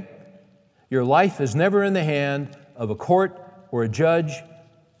 Okay? Your life is never in the hand of a court or a judge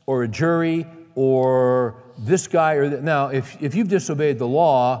or a jury or this guy or that. Now, if you've disobeyed the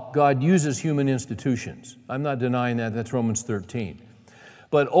law, God uses human institutions. I'm not denying that. That's Romans 13.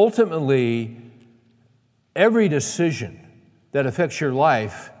 But ultimately, every decision that affects your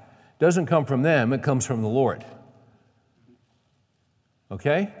life doesn't come from them. It comes from the Lord.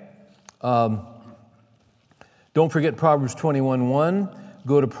 Okay? Don't forget Proverbs 21:1.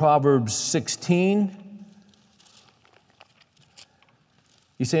 Go to Proverbs 16.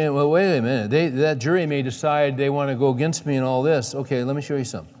 You're saying, well, wait a minute. That jury may decide they want to go against me and all this. Okay, let me show you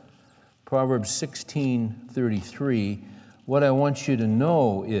something. Proverbs 16:33. What I want you to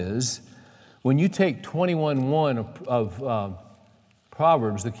know is, when you take 21:1 of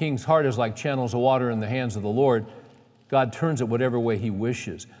Proverbs, the king's heart is like channels of water in the hands of the Lord. God turns it whatever way he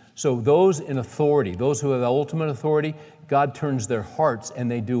wishes. So those in authority, those who have the ultimate authority, God turns their hearts and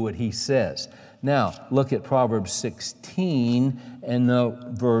they do what he says. Now, look at Proverbs 16 and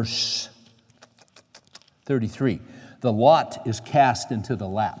verse 33. The lot is cast into the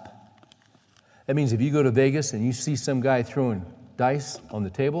lap. That means if you go to Vegas and you see some guy throwing dice on the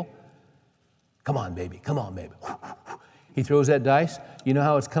table, come on, baby, come on, baby. He throws that dice. You know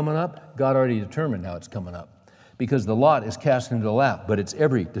how it's coming up? God already determined how it's coming up, because the lot is cast into the lap, but it's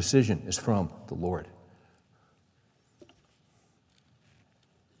every decision is from the Lord.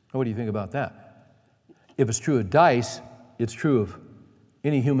 What do you think about that? If it's true of dice, it's true of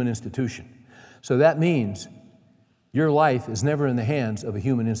any human institution. So that means Your life is never in the hands of a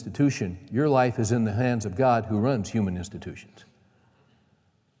human institution. Your life is in the hands of God who runs human institutions.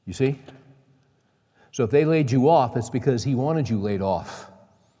 You see? So if they laid you off, it's because He wanted you laid off.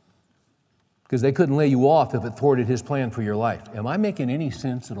 Because they couldn't lay you off if it thwarted His plan for your life. Am I making any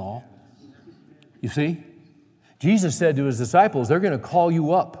sense at all? You see? Jesus said to His disciples, they're going to call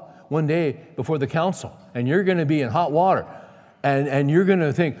you up one day before the council, and you're going to be in hot water. And you're going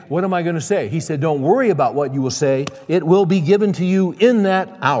to think, what am I going to say? He said, don't worry about what you will say. It will be given to you in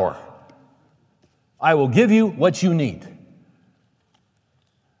that hour. I will give you what you need.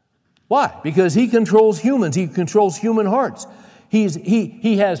 Why? Because He controls humans. He controls human hearts. He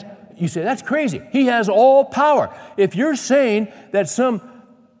has, you say, that's crazy. He has all power. If you're saying that some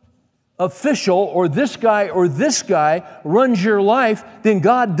official or this guy runs your life, then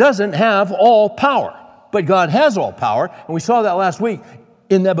God doesn't have all power. But God has all power, and we saw that last week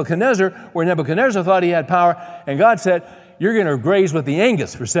in Nebuchadnezzar, where Nebuchadnezzar thought he had power, and God said, you're going to graze with the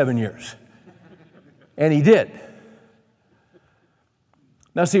Angus for 7 years. And He did.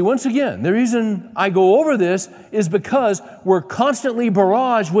 Now see, once again, the reason I go over this is because we're constantly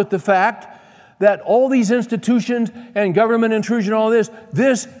barraged with the fact that all these institutions and government intrusion, all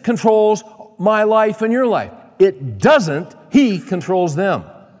this controls my life and your life. It doesn't. He controls them.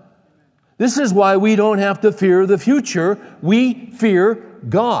 This is why we don't have to fear the future. We fear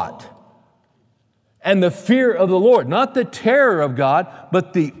God. And the fear of the Lord, not the terror of God,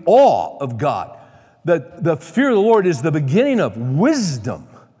 but the awe of God. The fear of the Lord is the beginning of wisdom.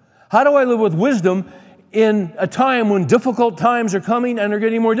 How do I live with wisdom in a time when difficult times are coming and they're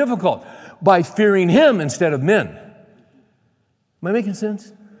getting more difficult? By fearing Him instead of men. Am I making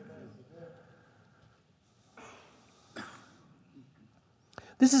sense?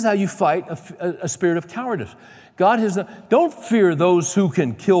 This is how you fight a spirit of cowardice. God has don't fear those who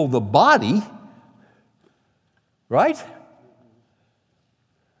can kill the body, right?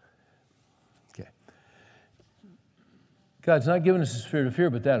 Okay. God's not given us a spirit of fear,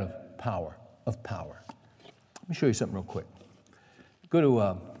 but that of power. Of power. Let me show you something real quick. Go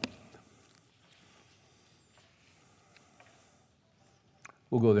to.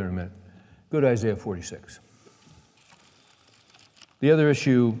 We'll go there in a minute. Go to Isaiah 46. The other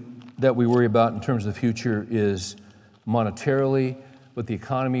issue that we worry about in terms of the future is monetarily, what the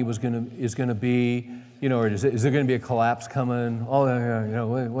economy is going to be. You know, or is there going to be a collapse coming? Oh, yeah, you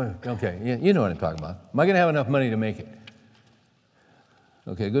know, okay, you know what I'm talking about. Am I going to have enough money to make it?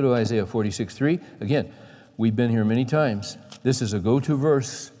 Okay, go to Isaiah 46:3. Again, we've been here many times. This is a go-to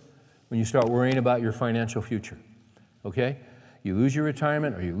verse when you start worrying about your financial future. Okay? You lose your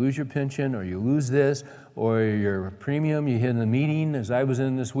retirement, or you lose your pension, or you lose this, or your premium you hit in the meeting, as I was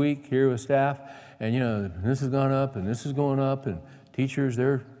in this week here with staff, and you know, this has gone up, and this is going up, and teachers,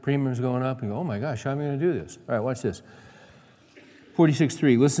 their premium's going up, and you go, oh my gosh, how am I going to do this? All right, watch this.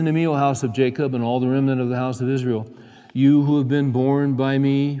 46:3, listen to me, O house of Jacob, and all the remnant of the house of Israel, you who have been born by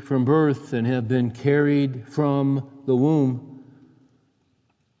me from birth, and have been carried from the womb.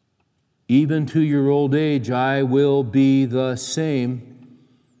 Even to your old age I will be the same,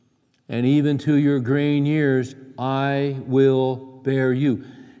 and even to your graying years I will bear you.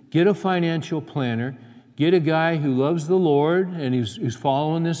 Get a financial planner. Get a guy who loves the Lord and who's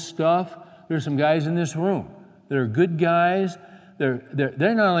following this stuff. There's some guys in this room that are good guys. They're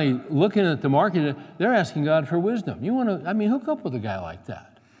not only looking at the market, they're asking God for wisdom. You want to, hook up with a guy like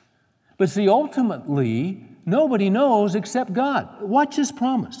that. But see, ultimately, nobody knows except God. Watch His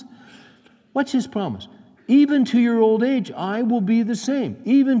promise. Watch His promise. Even to your old age, I will be the same.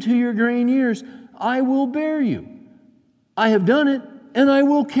 Even to your graying years, I will bear you. I have done it, and I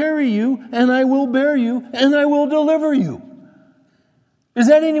will carry you, and I will bear you, and I will deliver you. Is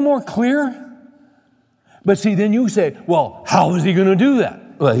that any more clear? But see, then you say, well, how is He going to do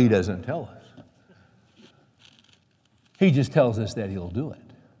that? Well, He doesn't tell us. He just tells us that He'll do it.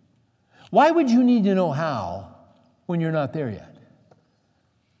 Why would you need to know how when you're not there yet?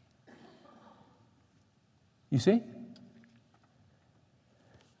 You see?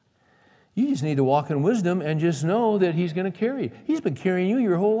 You just need to walk in wisdom and just know that He's going to carry you. He's been carrying you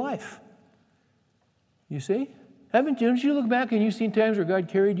your whole life. You see? Don't you look back and you've seen times where God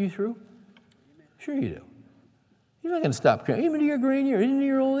carried you through? Sure you do. You're not going to stop carrying, even to your graying years, even to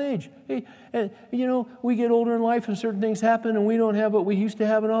your old age. Hey, and you know, we get older in life and certain things happen and we don't have what we used to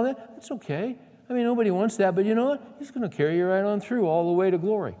have and all that. That's okay. Nobody wants that, but you know what? He's going to carry you right on through all the way to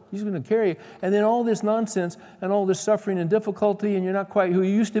glory. He's going to carry you. And then all this nonsense and all this suffering and difficulty and you're not quite who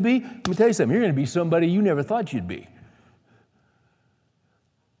you used to be, let me tell you something, you're going to be somebody you never thought you'd be.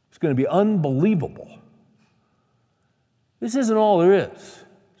 It's going to be unbelievable. This isn't all there is.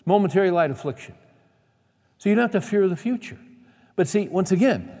 It's momentary light affliction. So you don't have to fear the future. But see, once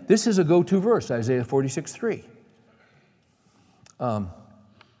again, this is a go-to verse, Isaiah 46:3.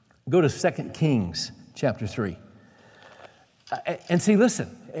 Go to 2 Kings chapter 3. And see, listen,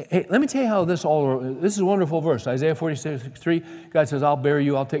 hey, let me tell you how this is a wonderful verse. Isaiah 46:3, God says, I'll bear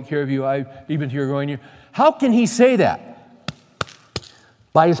you, I'll take care of you, even to your going year. How can he say that?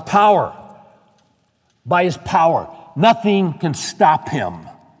 By his power. By his power. Nothing can stop him.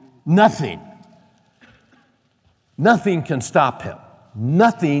 Nothing. Nothing can stop him.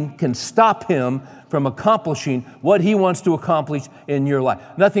 Nothing can stop him from accomplishing what he wants to accomplish in your life.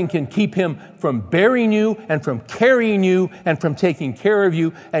 Nothing can keep him from bearing you and from carrying you and from taking care of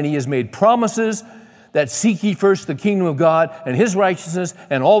you. And he has made promises that seek ye first the kingdom of God and his righteousness,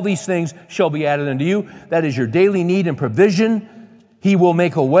 and all these things shall be added unto you. That is your daily need and provision. He will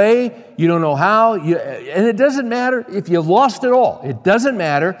make a way. You don't know how. And it doesn't matter if you've lost it all. It doesn't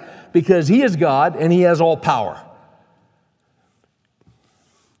matter, because he is God and he has all power.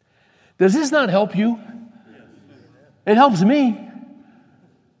 Does this not help you? It helps me.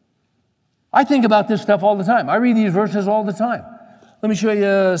 I think about this stuff all the time. I read these verses all the time. Let me show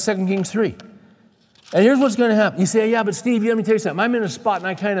you 2 Kings 3. And here's what's going to happen. You say, yeah, but Steve, let me tell you something. I'm in a spot and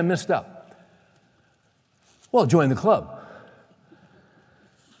I kind of messed up. Well, join the club.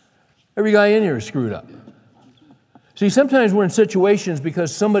 Every guy in here is screwed up. See, sometimes we're in situations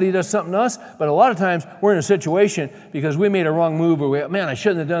because somebody does something to us, but a lot of times we're in a situation because we made a wrong move, or man, I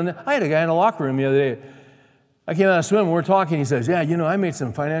shouldn't have done that. I had a guy in the locker room the other day. I came out of swim, we're talking, he says, yeah, I made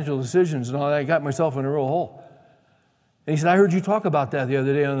some financial decisions and all that. I got myself in a real hole. And he said, I heard you talk about that the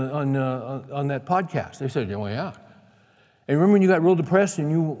other day on that podcast. I said, yeah, well, yeah. And remember when you got real depressed and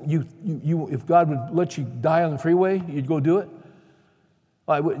you if God would let you die on the freeway, you'd go do it?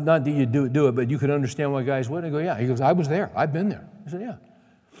 Not that you do it, but you could understand why guys would. I go, yeah. He goes, I was there. I've been there. I said, yeah.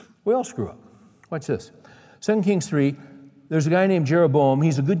 We all screw up. Watch this. 2 Kings 3, there's a guy named Jeroboam.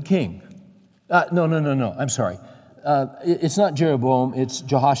 He's a good king. No. I'm sorry. It's not Jeroboam. It's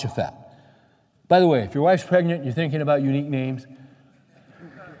Jehoshaphat. By the way, if your wife's pregnant and you're thinking about unique names,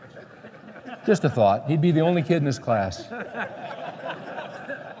 just a thought. He'd be the only kid in his class.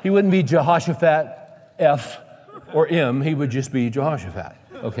 He wouldn't be Jehoshaphat F or M. He would just be Jehoshaphat.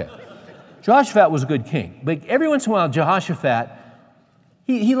 Okay. Jehoshaphat was a good king. But every once in a while, Jehoshaphat,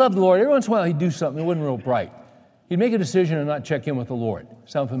 he loved the Lord. Every once in a while, he'd do something that wasn't real bright. He'd make a decision and not check in with the Lord.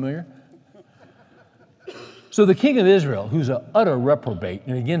 Sound familiar? So the king of Israel, who's an utter reprobate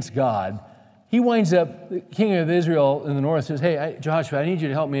and against God, he winds up, the king of Israel in the north says, hey, Jehoshaphat, I need you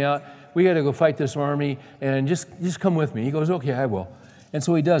to help me out. We got to go fight this army, and just come with me. He goes, okay, I will. And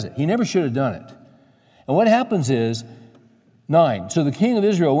so he does it. He never should have done it. And what happens is, 9, so the king of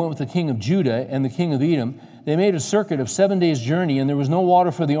Israel went with the king of Judah and the king of Edom. They made a circuit of 7 days' journey, and there was no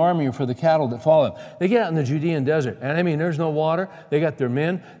water for the army or for the cattle that followed them. They get out in the Judean desert, and I mean, there's no water. They got their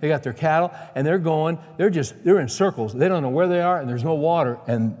men, they got their cattle, and they're in circles. They don't know where they are, and there's no water,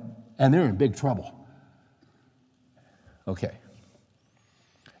 and they're in big trouble. Okay.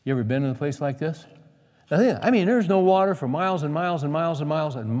 You ever been in a place like this? I mean, there's no water for miles and miles and miles and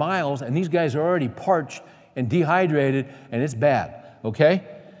miles and miles, and these guys are already parched and dehydrated, and it's bad, okay?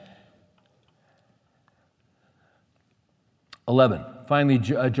 11, finally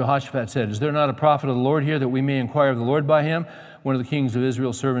Jehoshaphat said, is there not a prophet of the Lord here that we may inquire of the Lord by him? One of the kings of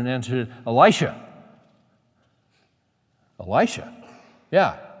Israel's servant answered, Elisha. Elisha?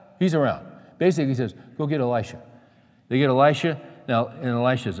 Yeah, he's around. Basically, he says, go get Elisha. They get Elisha. Now, and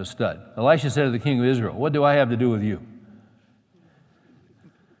Elisha's a stud. Elisha said to the king of Israel, what do I have to do with you?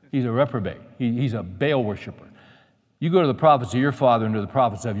 He's a reprobate. He's a Baal worshiper. You go to the prophets of your father and to the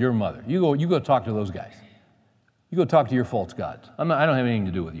prophets of your mother. You go talk to those guys. You go talk to your false gods. I don't have anything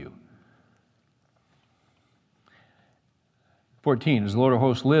to do with you. 14, as the Lord of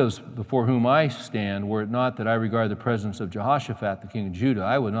hosts lives, before whom I stand, were it not that I regard the presence of Jehoshaphat, the king of Judah,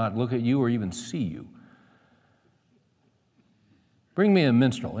 I would not look at you or even see you. Bring me a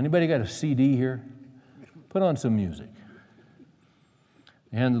minstrel. Anybody got a CD here? Put on some music.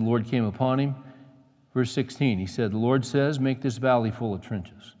 The hand of the Lord came upon him. Verse 16, he said, the Lord says, make this valley full of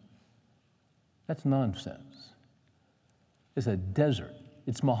trenches. That's nonsense. It's a desert.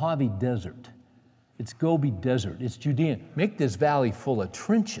 It's Mojave Desert. It's Gobi Desert. It's Judean. Make this valley full of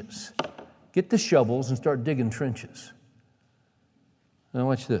trenches. Get the shovels and start digging trenches. Now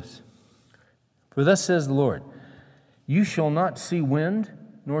watch this. For thus says the Lord, you shall not see wind,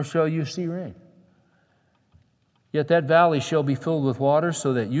 nor shall you see rain. Yet that valley shall be filled with water,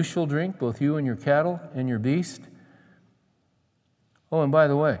 so that you shall drink, both you and your cattle and your beast. Oh, and by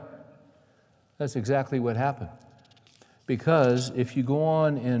the way, that's exactly what happened. Because if you go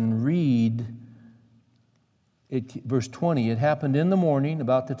on and read Verse 20, it happened in the morning,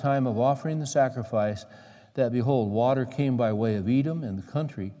 about the time of offering the sacrifice, that behold, water came by way of Edom, and the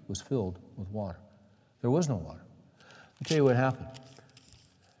country was filled with water. There was no water. I'll tell you what happened.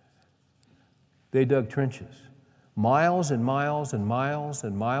 They dug trenches, miles and miles and miles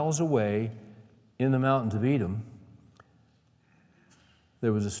and miles away in the mountains of Edom.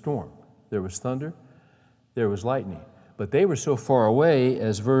 There was a storm. There was thunder. There was lightning. But they were so far away,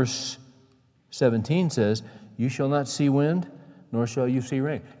 as verse 17 says, you shall not see wind, nor shall you see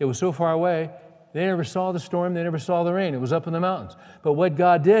rain. It was so far away, they never saw the storm, they never saw the rain. It was up in the mountains. But what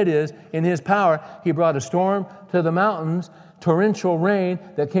God did is, in His power, He brought a storm to the mountains, torrential rain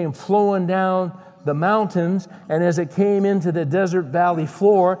that came flowing down the mountains, and as it came into the desert valley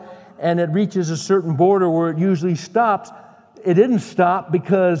floor, and it reaches a certain border where it usually stops, it didn't stop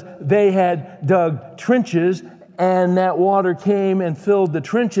because they had dug trenches, and that water came and filled the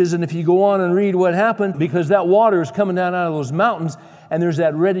trenches. And if you go on and read what happened, because that water is coming down out of those mountains, and there's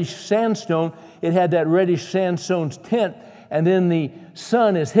that reddish sandstone, it had that reddish sandstone tent, and then the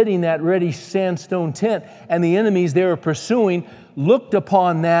sun is hitting that reddish sandstone tent, and the enemies they were pursuing looked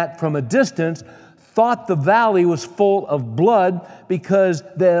upon that from a distance, thought the valley was full of blood because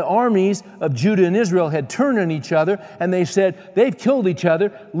the armies of Judah and Israel had turned on each other, and they said, they've killed each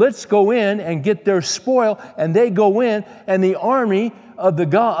other, let's go in and get their spoil. And they go in, and the army of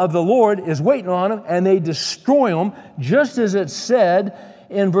the Lord is waiting on them, and they destroy them, just as it said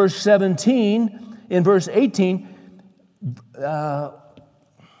in verse 17, in verse 18,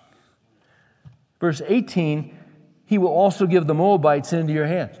 verse 18, He will also give the Moabites into your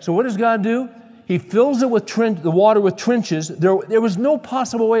hand. So what does God do? He fills it with the water with trenches. There was no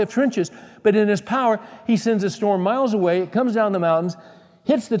possible way of trenches, but in His power, He sends a storm miles away. It comes down the mountains,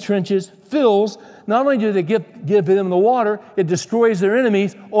 hits the trenches, fills. Not only do they give them the water, it destroys their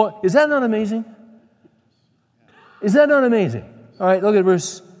enemies. Oh, is that not amazing? Is that not amazing? All right, look at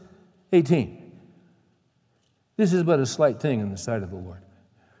verse 18. This is but a slight thing in the sight of the Lord.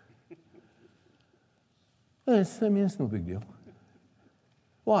 It's no big deal.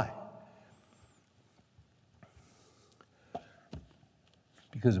 Why?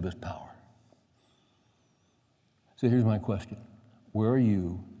 Because of His power. So here's my question. Where are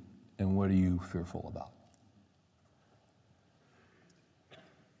you, and what are you fearful about?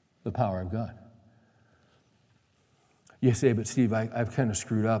 The power of God. You say, but Steve, I've kind of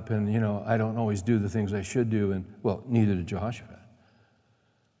screwed up, and I don't always do the things I should do, and well, neither did Jehoshaphat.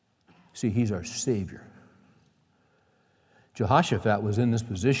 See, he's our Savior. Jehoshaphat was in this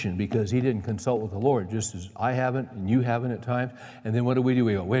position because he didn't consult with the Lord, just as I haven't and you haven't at times. And then what do? We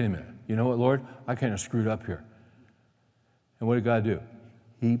go, wait a minute. You know what, Lord? I kind of screwed up here. And what did God do?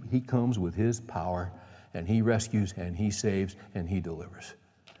 He comes with His power, and He rescues, and He saves, and He delivers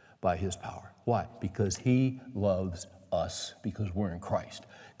by His power. Why? Because He loves us, because we're in Christ.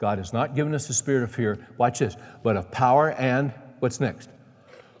 God has not given us a spirit of fear, watch this, but of power and, what's next?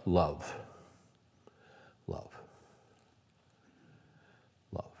 Love. Love.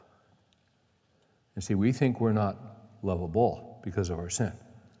 And see, we think we're not lovable because of our sin.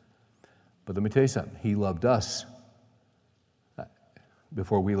 But let me tell you something. He loved us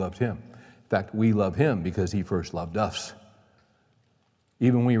before we loved Him. In fact, we love Him because He first loved us.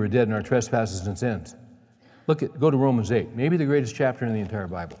 Even when we were dead in our trespasses and sins. Go to Romans 8, maybe the greatest chapter in the entire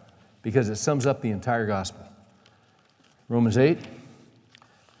Bible, because it sums up the entire gospel. Romans 8.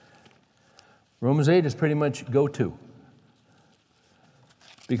 Romans 8 is pretty much go-to,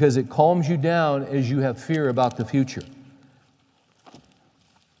 because it calms you down as you have fear about the future.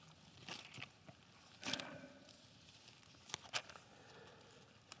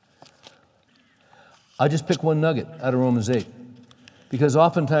 I'll just pick one nugget out of Romans 8. Because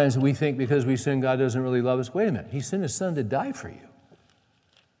oftentimes we think because we sin, God doesn't really love us. Wait a minute, He sent His Son to die for you.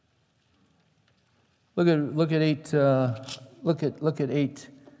 Look at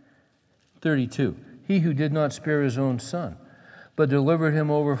 8:32. He who did not spare His own Son, but delivered Him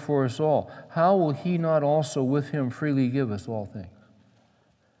over for us all, how will He not also with Him freely give us all things?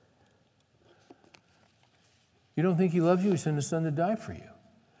 You don't think He loves you? He sent His Son to die for you.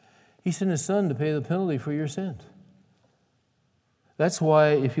 He sent His Son to pay the penalty for your sins. That's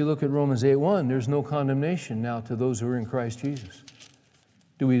why if you look at Romans 8:1, there's no condemnation now to those who are in Christ Jesus.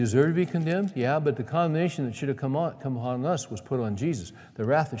 Do we deserve to be condemned? Yeah, but the condemnation that should have come upon us was put on Jesus. The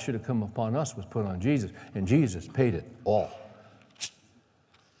wrath that should have come upon us was put on Jesus, and Jesus paid it all.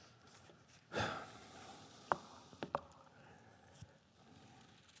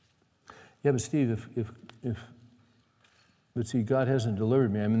 Yeah, but Steve, but see, God hasn't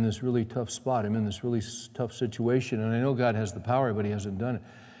delivered me. I'm in this really tough spot. I'm in this really tough situation, and I know God has the power, but He hasn't done it.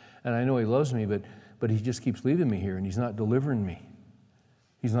 And I know He loves me, but but he just keeps leaving me here, and he's not delivering me.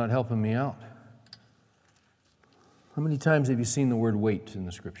 He's not helping me out. How many times have you seen the word wait in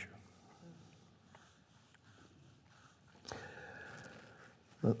the Scripture?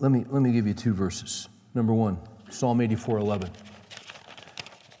 Let me give you two verses. Number one, Psalm 84:11.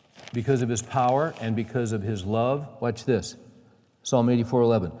 Because of his power and because of his love, watch this. Psalm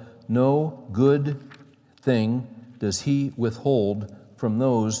 84:11. No good thing does he withhold from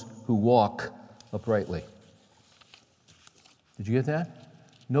those who walk uprightly. Did you get that?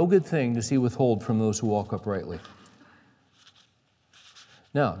 No good thing does he withhold from those who walk uprightly.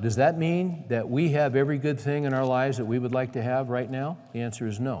 Now, does that mean that we have every good thing in our lives that we would like to have right now? The answer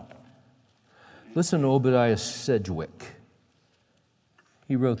is no. Listen to Obadiah Sedgwick.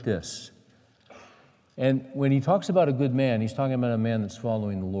 He wrote this. And when he talks about a good man, he's talking about a man that's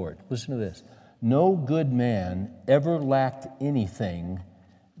following the Lord. Listen to this. No good man ever lacked anything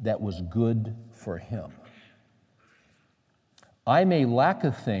that was good for him. I may lack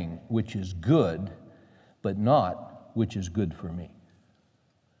a thing which is good, but not which is good for me.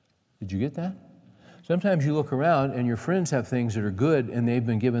 Did you get that? Sometimes you look around and your friends have things that are good and they've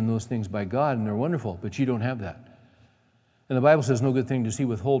been given those things by God and they're wonderful, but you don't have that. And the Bible says no good thing does he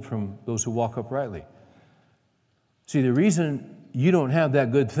withhold from those who walk uprightly. See, the reason you don't have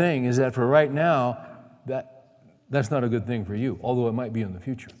that good thing is that for right now, that's not a good thing for you, although it might be in the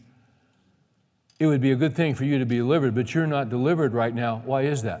future. It would be a good thing for you to be delivered, but you're not delivered right now. Why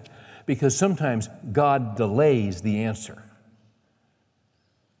is that? Because sometimes God delays the answer.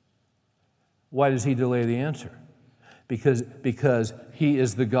 Why does he delay the answer? Because he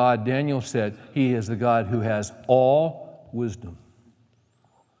is the God, Daniel said, he is the God who has all wisdom.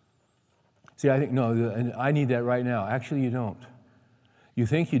 See, I think, no, I need that right now. Actually, you don't. You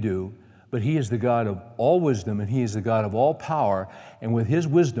think you do, but he is the God of all wisdom, and he is the God of all power. And with his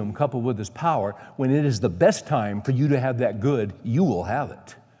wisdom coupled with his power, when it is the best time for you to have that good, you will have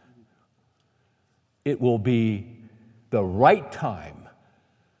it. It will be the right time.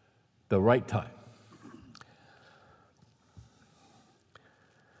 The right time.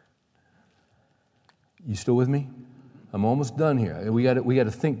 You still with me? I'm almost done here. We got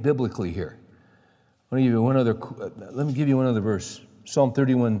to think biblically here. Let me give you one other verse. Psalm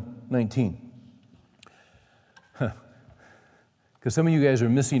 31:19. Because some of you guys are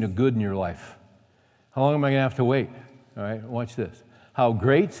missing a good in your life. How long am I going to have to wait? All right, watch this. How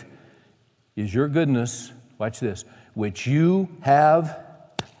great is your goodness, watch this, which you have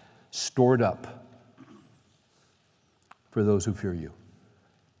stored up for those who fear you.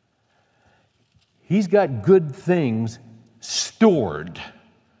 He's got good things stored.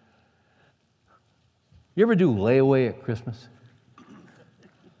 You ever do layaway at Christmas?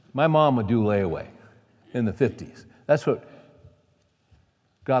 My mom would do layaway in the 50s. That's what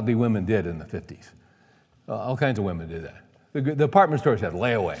godly women did in the 50s. All kinds of women did that. The department stores had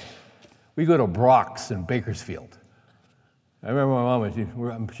layaway. We go to Brock's in Bakersfield. I remember my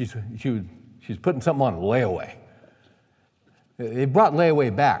mom, she's putting something on layaway. They brought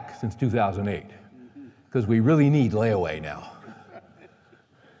layaway back since 2008 because we really need layaway now.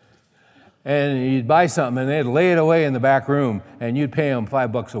 And you'd buy something and they'd lay it away in the back room and you'd pay them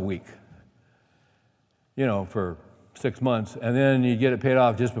 $5 a week, for 6 months. And then you'd get it paid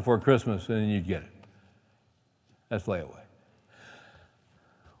off just before Christmas and then you'd get it. That's layaway.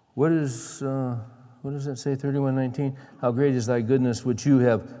 What does that say, 31:19? How great is thy goodness, which you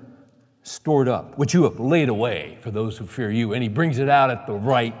have stored up, which you have laid away for those who fear you. And he brings it out at the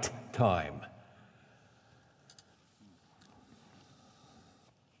right time.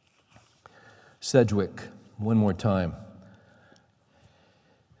 Sedgwick, one more time.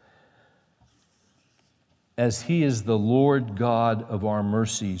 As he is the Lord God of our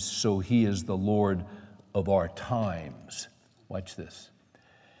mercies, so he is the Lord of our times. Watch this.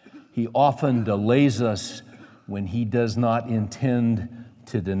 He often delays us when he does not intend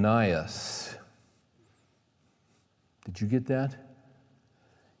to deny us. Did you get that?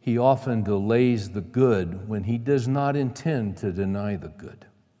 He often delays the good when he does not intend to deny the good.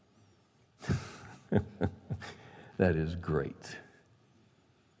 That is great.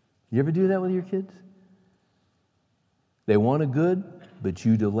 You ever do that with your kids? They want a good, but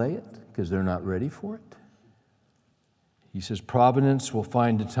you delay it because they're not ready for it. He says, providence will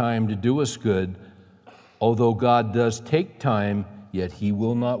find a time to do us good. Although God does take time, yet he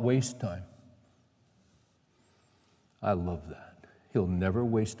will not waste time. I love that. He'll never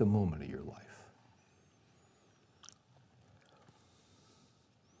waste a moment of your life.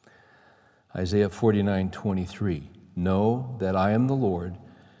 Isaiah 49:23. Know that I am the Lord.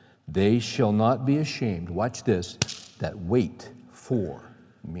 They shall not be ashamed. Watch this. That wait for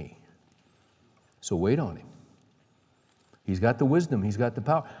me. So wait on him. He's got the wisdom. He's got the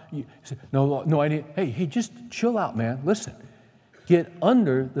power. You say, no, I need, hey, just chill out, man. Listen. Get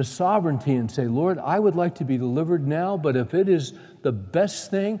under the sovereignty and say, Lord, I would like to be delivered now, but if it is the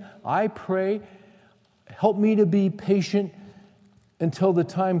best thing, I pray, help me to be patient until the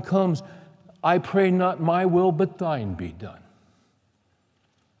time comes. I pray not my will, but thine be done.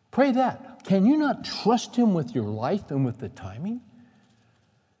 Pray that. Can you not trust him with your life and with the timing?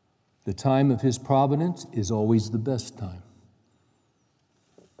 The time of his providence is always the best time.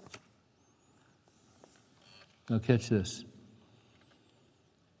 Now catch this.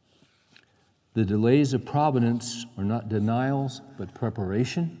 The delays of providence are not denials, but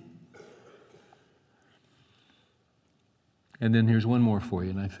preparation. And then here's one more for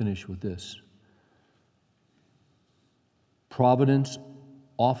you, and I finish with this. Providence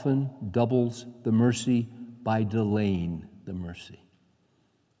often doubles the mercy by delaying the mercy.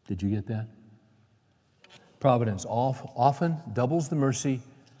 Did you get that? Providence often doubles the mercy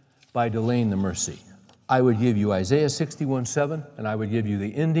by delaying the mercy. I would give you Isaiah 61:7, and I would give you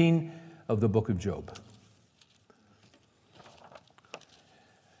the ending of the book of Job.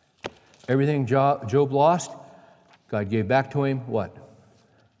 Everything Job lost, God gave back to him what?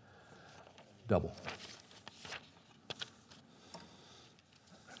 Double.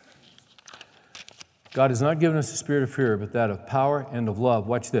 God has not given us a spirit of fear, but that of power and of love.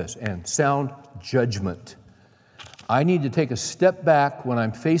 Watch this. And sound judgment. I need to take a step back when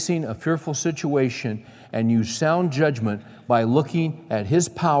I'm facing a fearful situation and use sound judgment by looking at His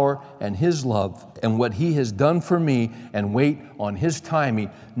power and His love and what He has done for me and wait on His timing,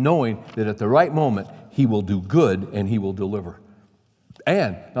 knowing that at the right moment He will do good and He will deliver.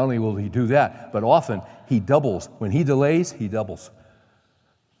 And not only will He do that, but often He doubles. When He delays, He doubles.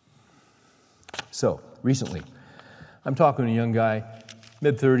 So, recently, I'm talking to a young guy,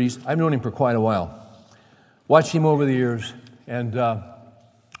 mid-30s. I've known him for quite a while. Watched him over the years, and it's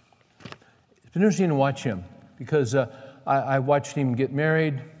been interesting to watch him because I watched him get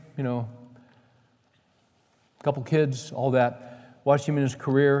married, a couple kids, all that. Watched him in his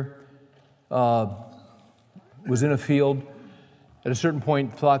career, was in a field. At a certain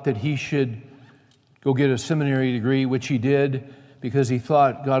point, thought that he should go get a seminary degree, which he did, because he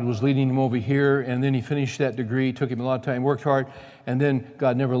thought God was leading him over here, and then he finished that degree, took him a lot of time, worked hard, and then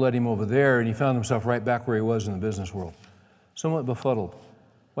God never led him over there, and he found himself right back where he was in the business world. Somewhat befuddled.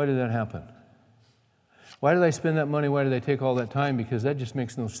 Why did that happen? Why did I spend that money? Why did I take all that time? Because that just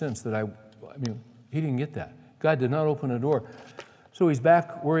makes no sense that he didn't get that. God did not open a door. So he's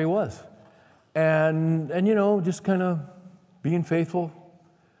back where he was. And just kind of being faithful.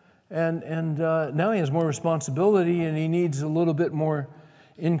 And now he has more responsibility and he needs a little bit more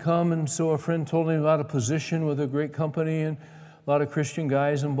income. And so a friend told him about a position with a great company and a lot of Christian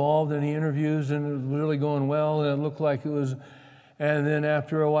guys involved. And he interviews and it was really going well. And it looked like it was. And then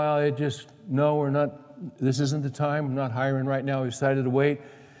after a while, it just, no, we're not, this isn't the time. We're not hiring right now. We decided to wait.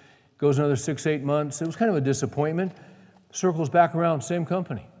 Goes another 6-8 months. It was kind of a disappointment. Circles back around, same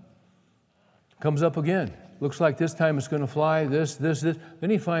company. Comes up again. Looks like this time it's going to fly, this. Then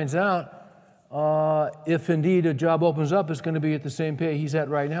he finds out if indeed a job opens up, it's going to be at the same pay he's at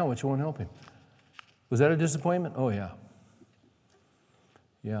right now, which won't help him. Was that a disappointment? Oh, yeah.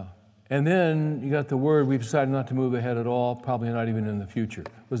 Yeah. And then you got the word, we've decided not to move ahead at all, probably not even in the future.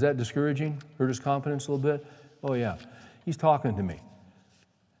 Was that discouraging? Hurt his confidence a little bit? Oh, yeah. He's talking to me,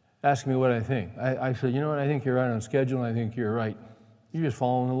 asking me what I think. I said, you know what, I think you're right on schedule, and I think you're right. You're just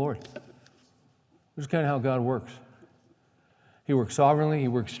following the Lord. This is kind of how God works. He works sovereignly, He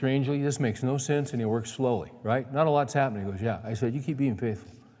works strangely. This makes no sense, and He works slowly, right? Not a lot's happening. He goes, yeah. I said, you keep being faithful.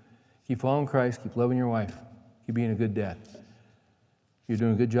 Keep following Christ. Keep loving your wife. Keep being a good dad. You're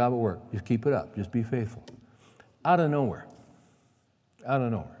doing a good job at work. Just keep it up. Just be faithful. Out of nowhere.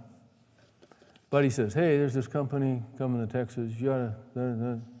 Buddy says, hey, there's this company coming to Texas. You ought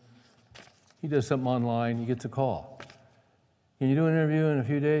to... He does something online. He gets a call. Can you do an interview in a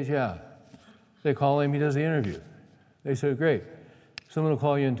few days? Yeah. They call him, he does the interview. They said, great. Someone will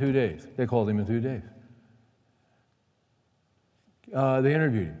call you in 2 days. They called him in 2 days. They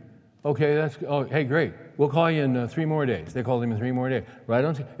interviewed him. Okay, hey, great. We'll call you in 3 more days. They called him in 3 more days. Right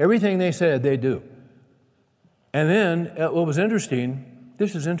on. Everything they said, they do. And then, what was interesting,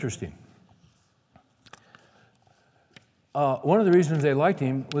 this is interesting. One of the reasons they liked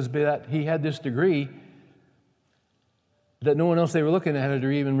him was that he had this degree that no one else they were looking at had a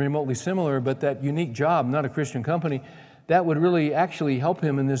degree even remotely similar, but that unique job, not a Christian company, that would really actually help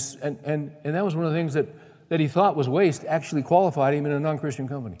him in this. And that was one of the things that he thought was waste, actually qualified him in a non-Christian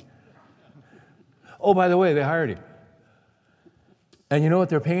company. Oh, by the way, they hired him. And you know what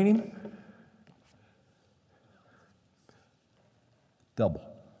they're paying him? Double.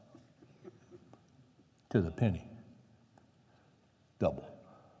 To the penny. Double.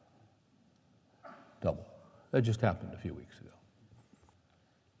 Double. That just happened a few weeks ago.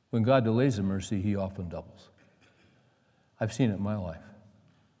 When God delays a mercy, he often doubles. I've seen it in my life.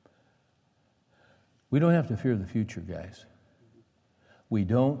 We don't have to fear the future, guys. We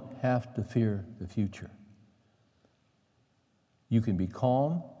don't have to fear the future. You can be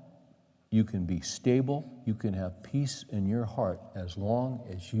calm, you can be stable, you can have peace in your heart as long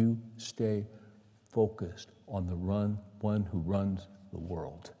as you stay focused on the one who runs the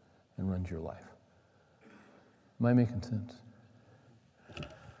world and runs your life. Am I making sense?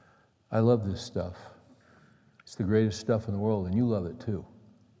 I love this stuff. It's the greatest stuff in the world, and you love it too.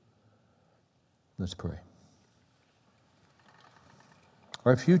 Let's pray.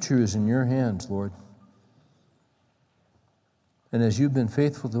 Our future is in your hands, Lord. And as you've been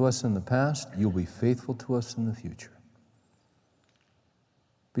faithful to us in the past, you'll be faithful to us in the future.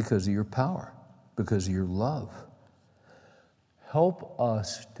 Because of your power, because of your love. Help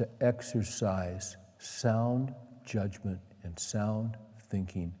us to exercise sound judgment and sound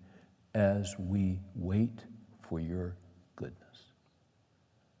thinking as we wait for your goodness.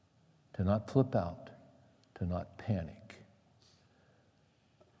 To not flip out, to not panic.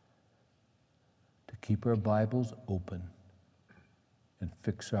 To keep our Bibles open and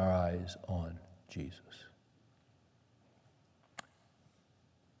fix our eyes on Jesus.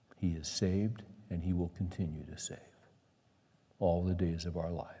 He is saved, and he will continue to save all the days of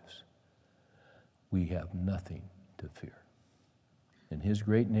our lives. We have nothing to fear. In his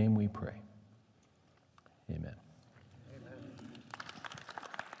great name we pray. Amen.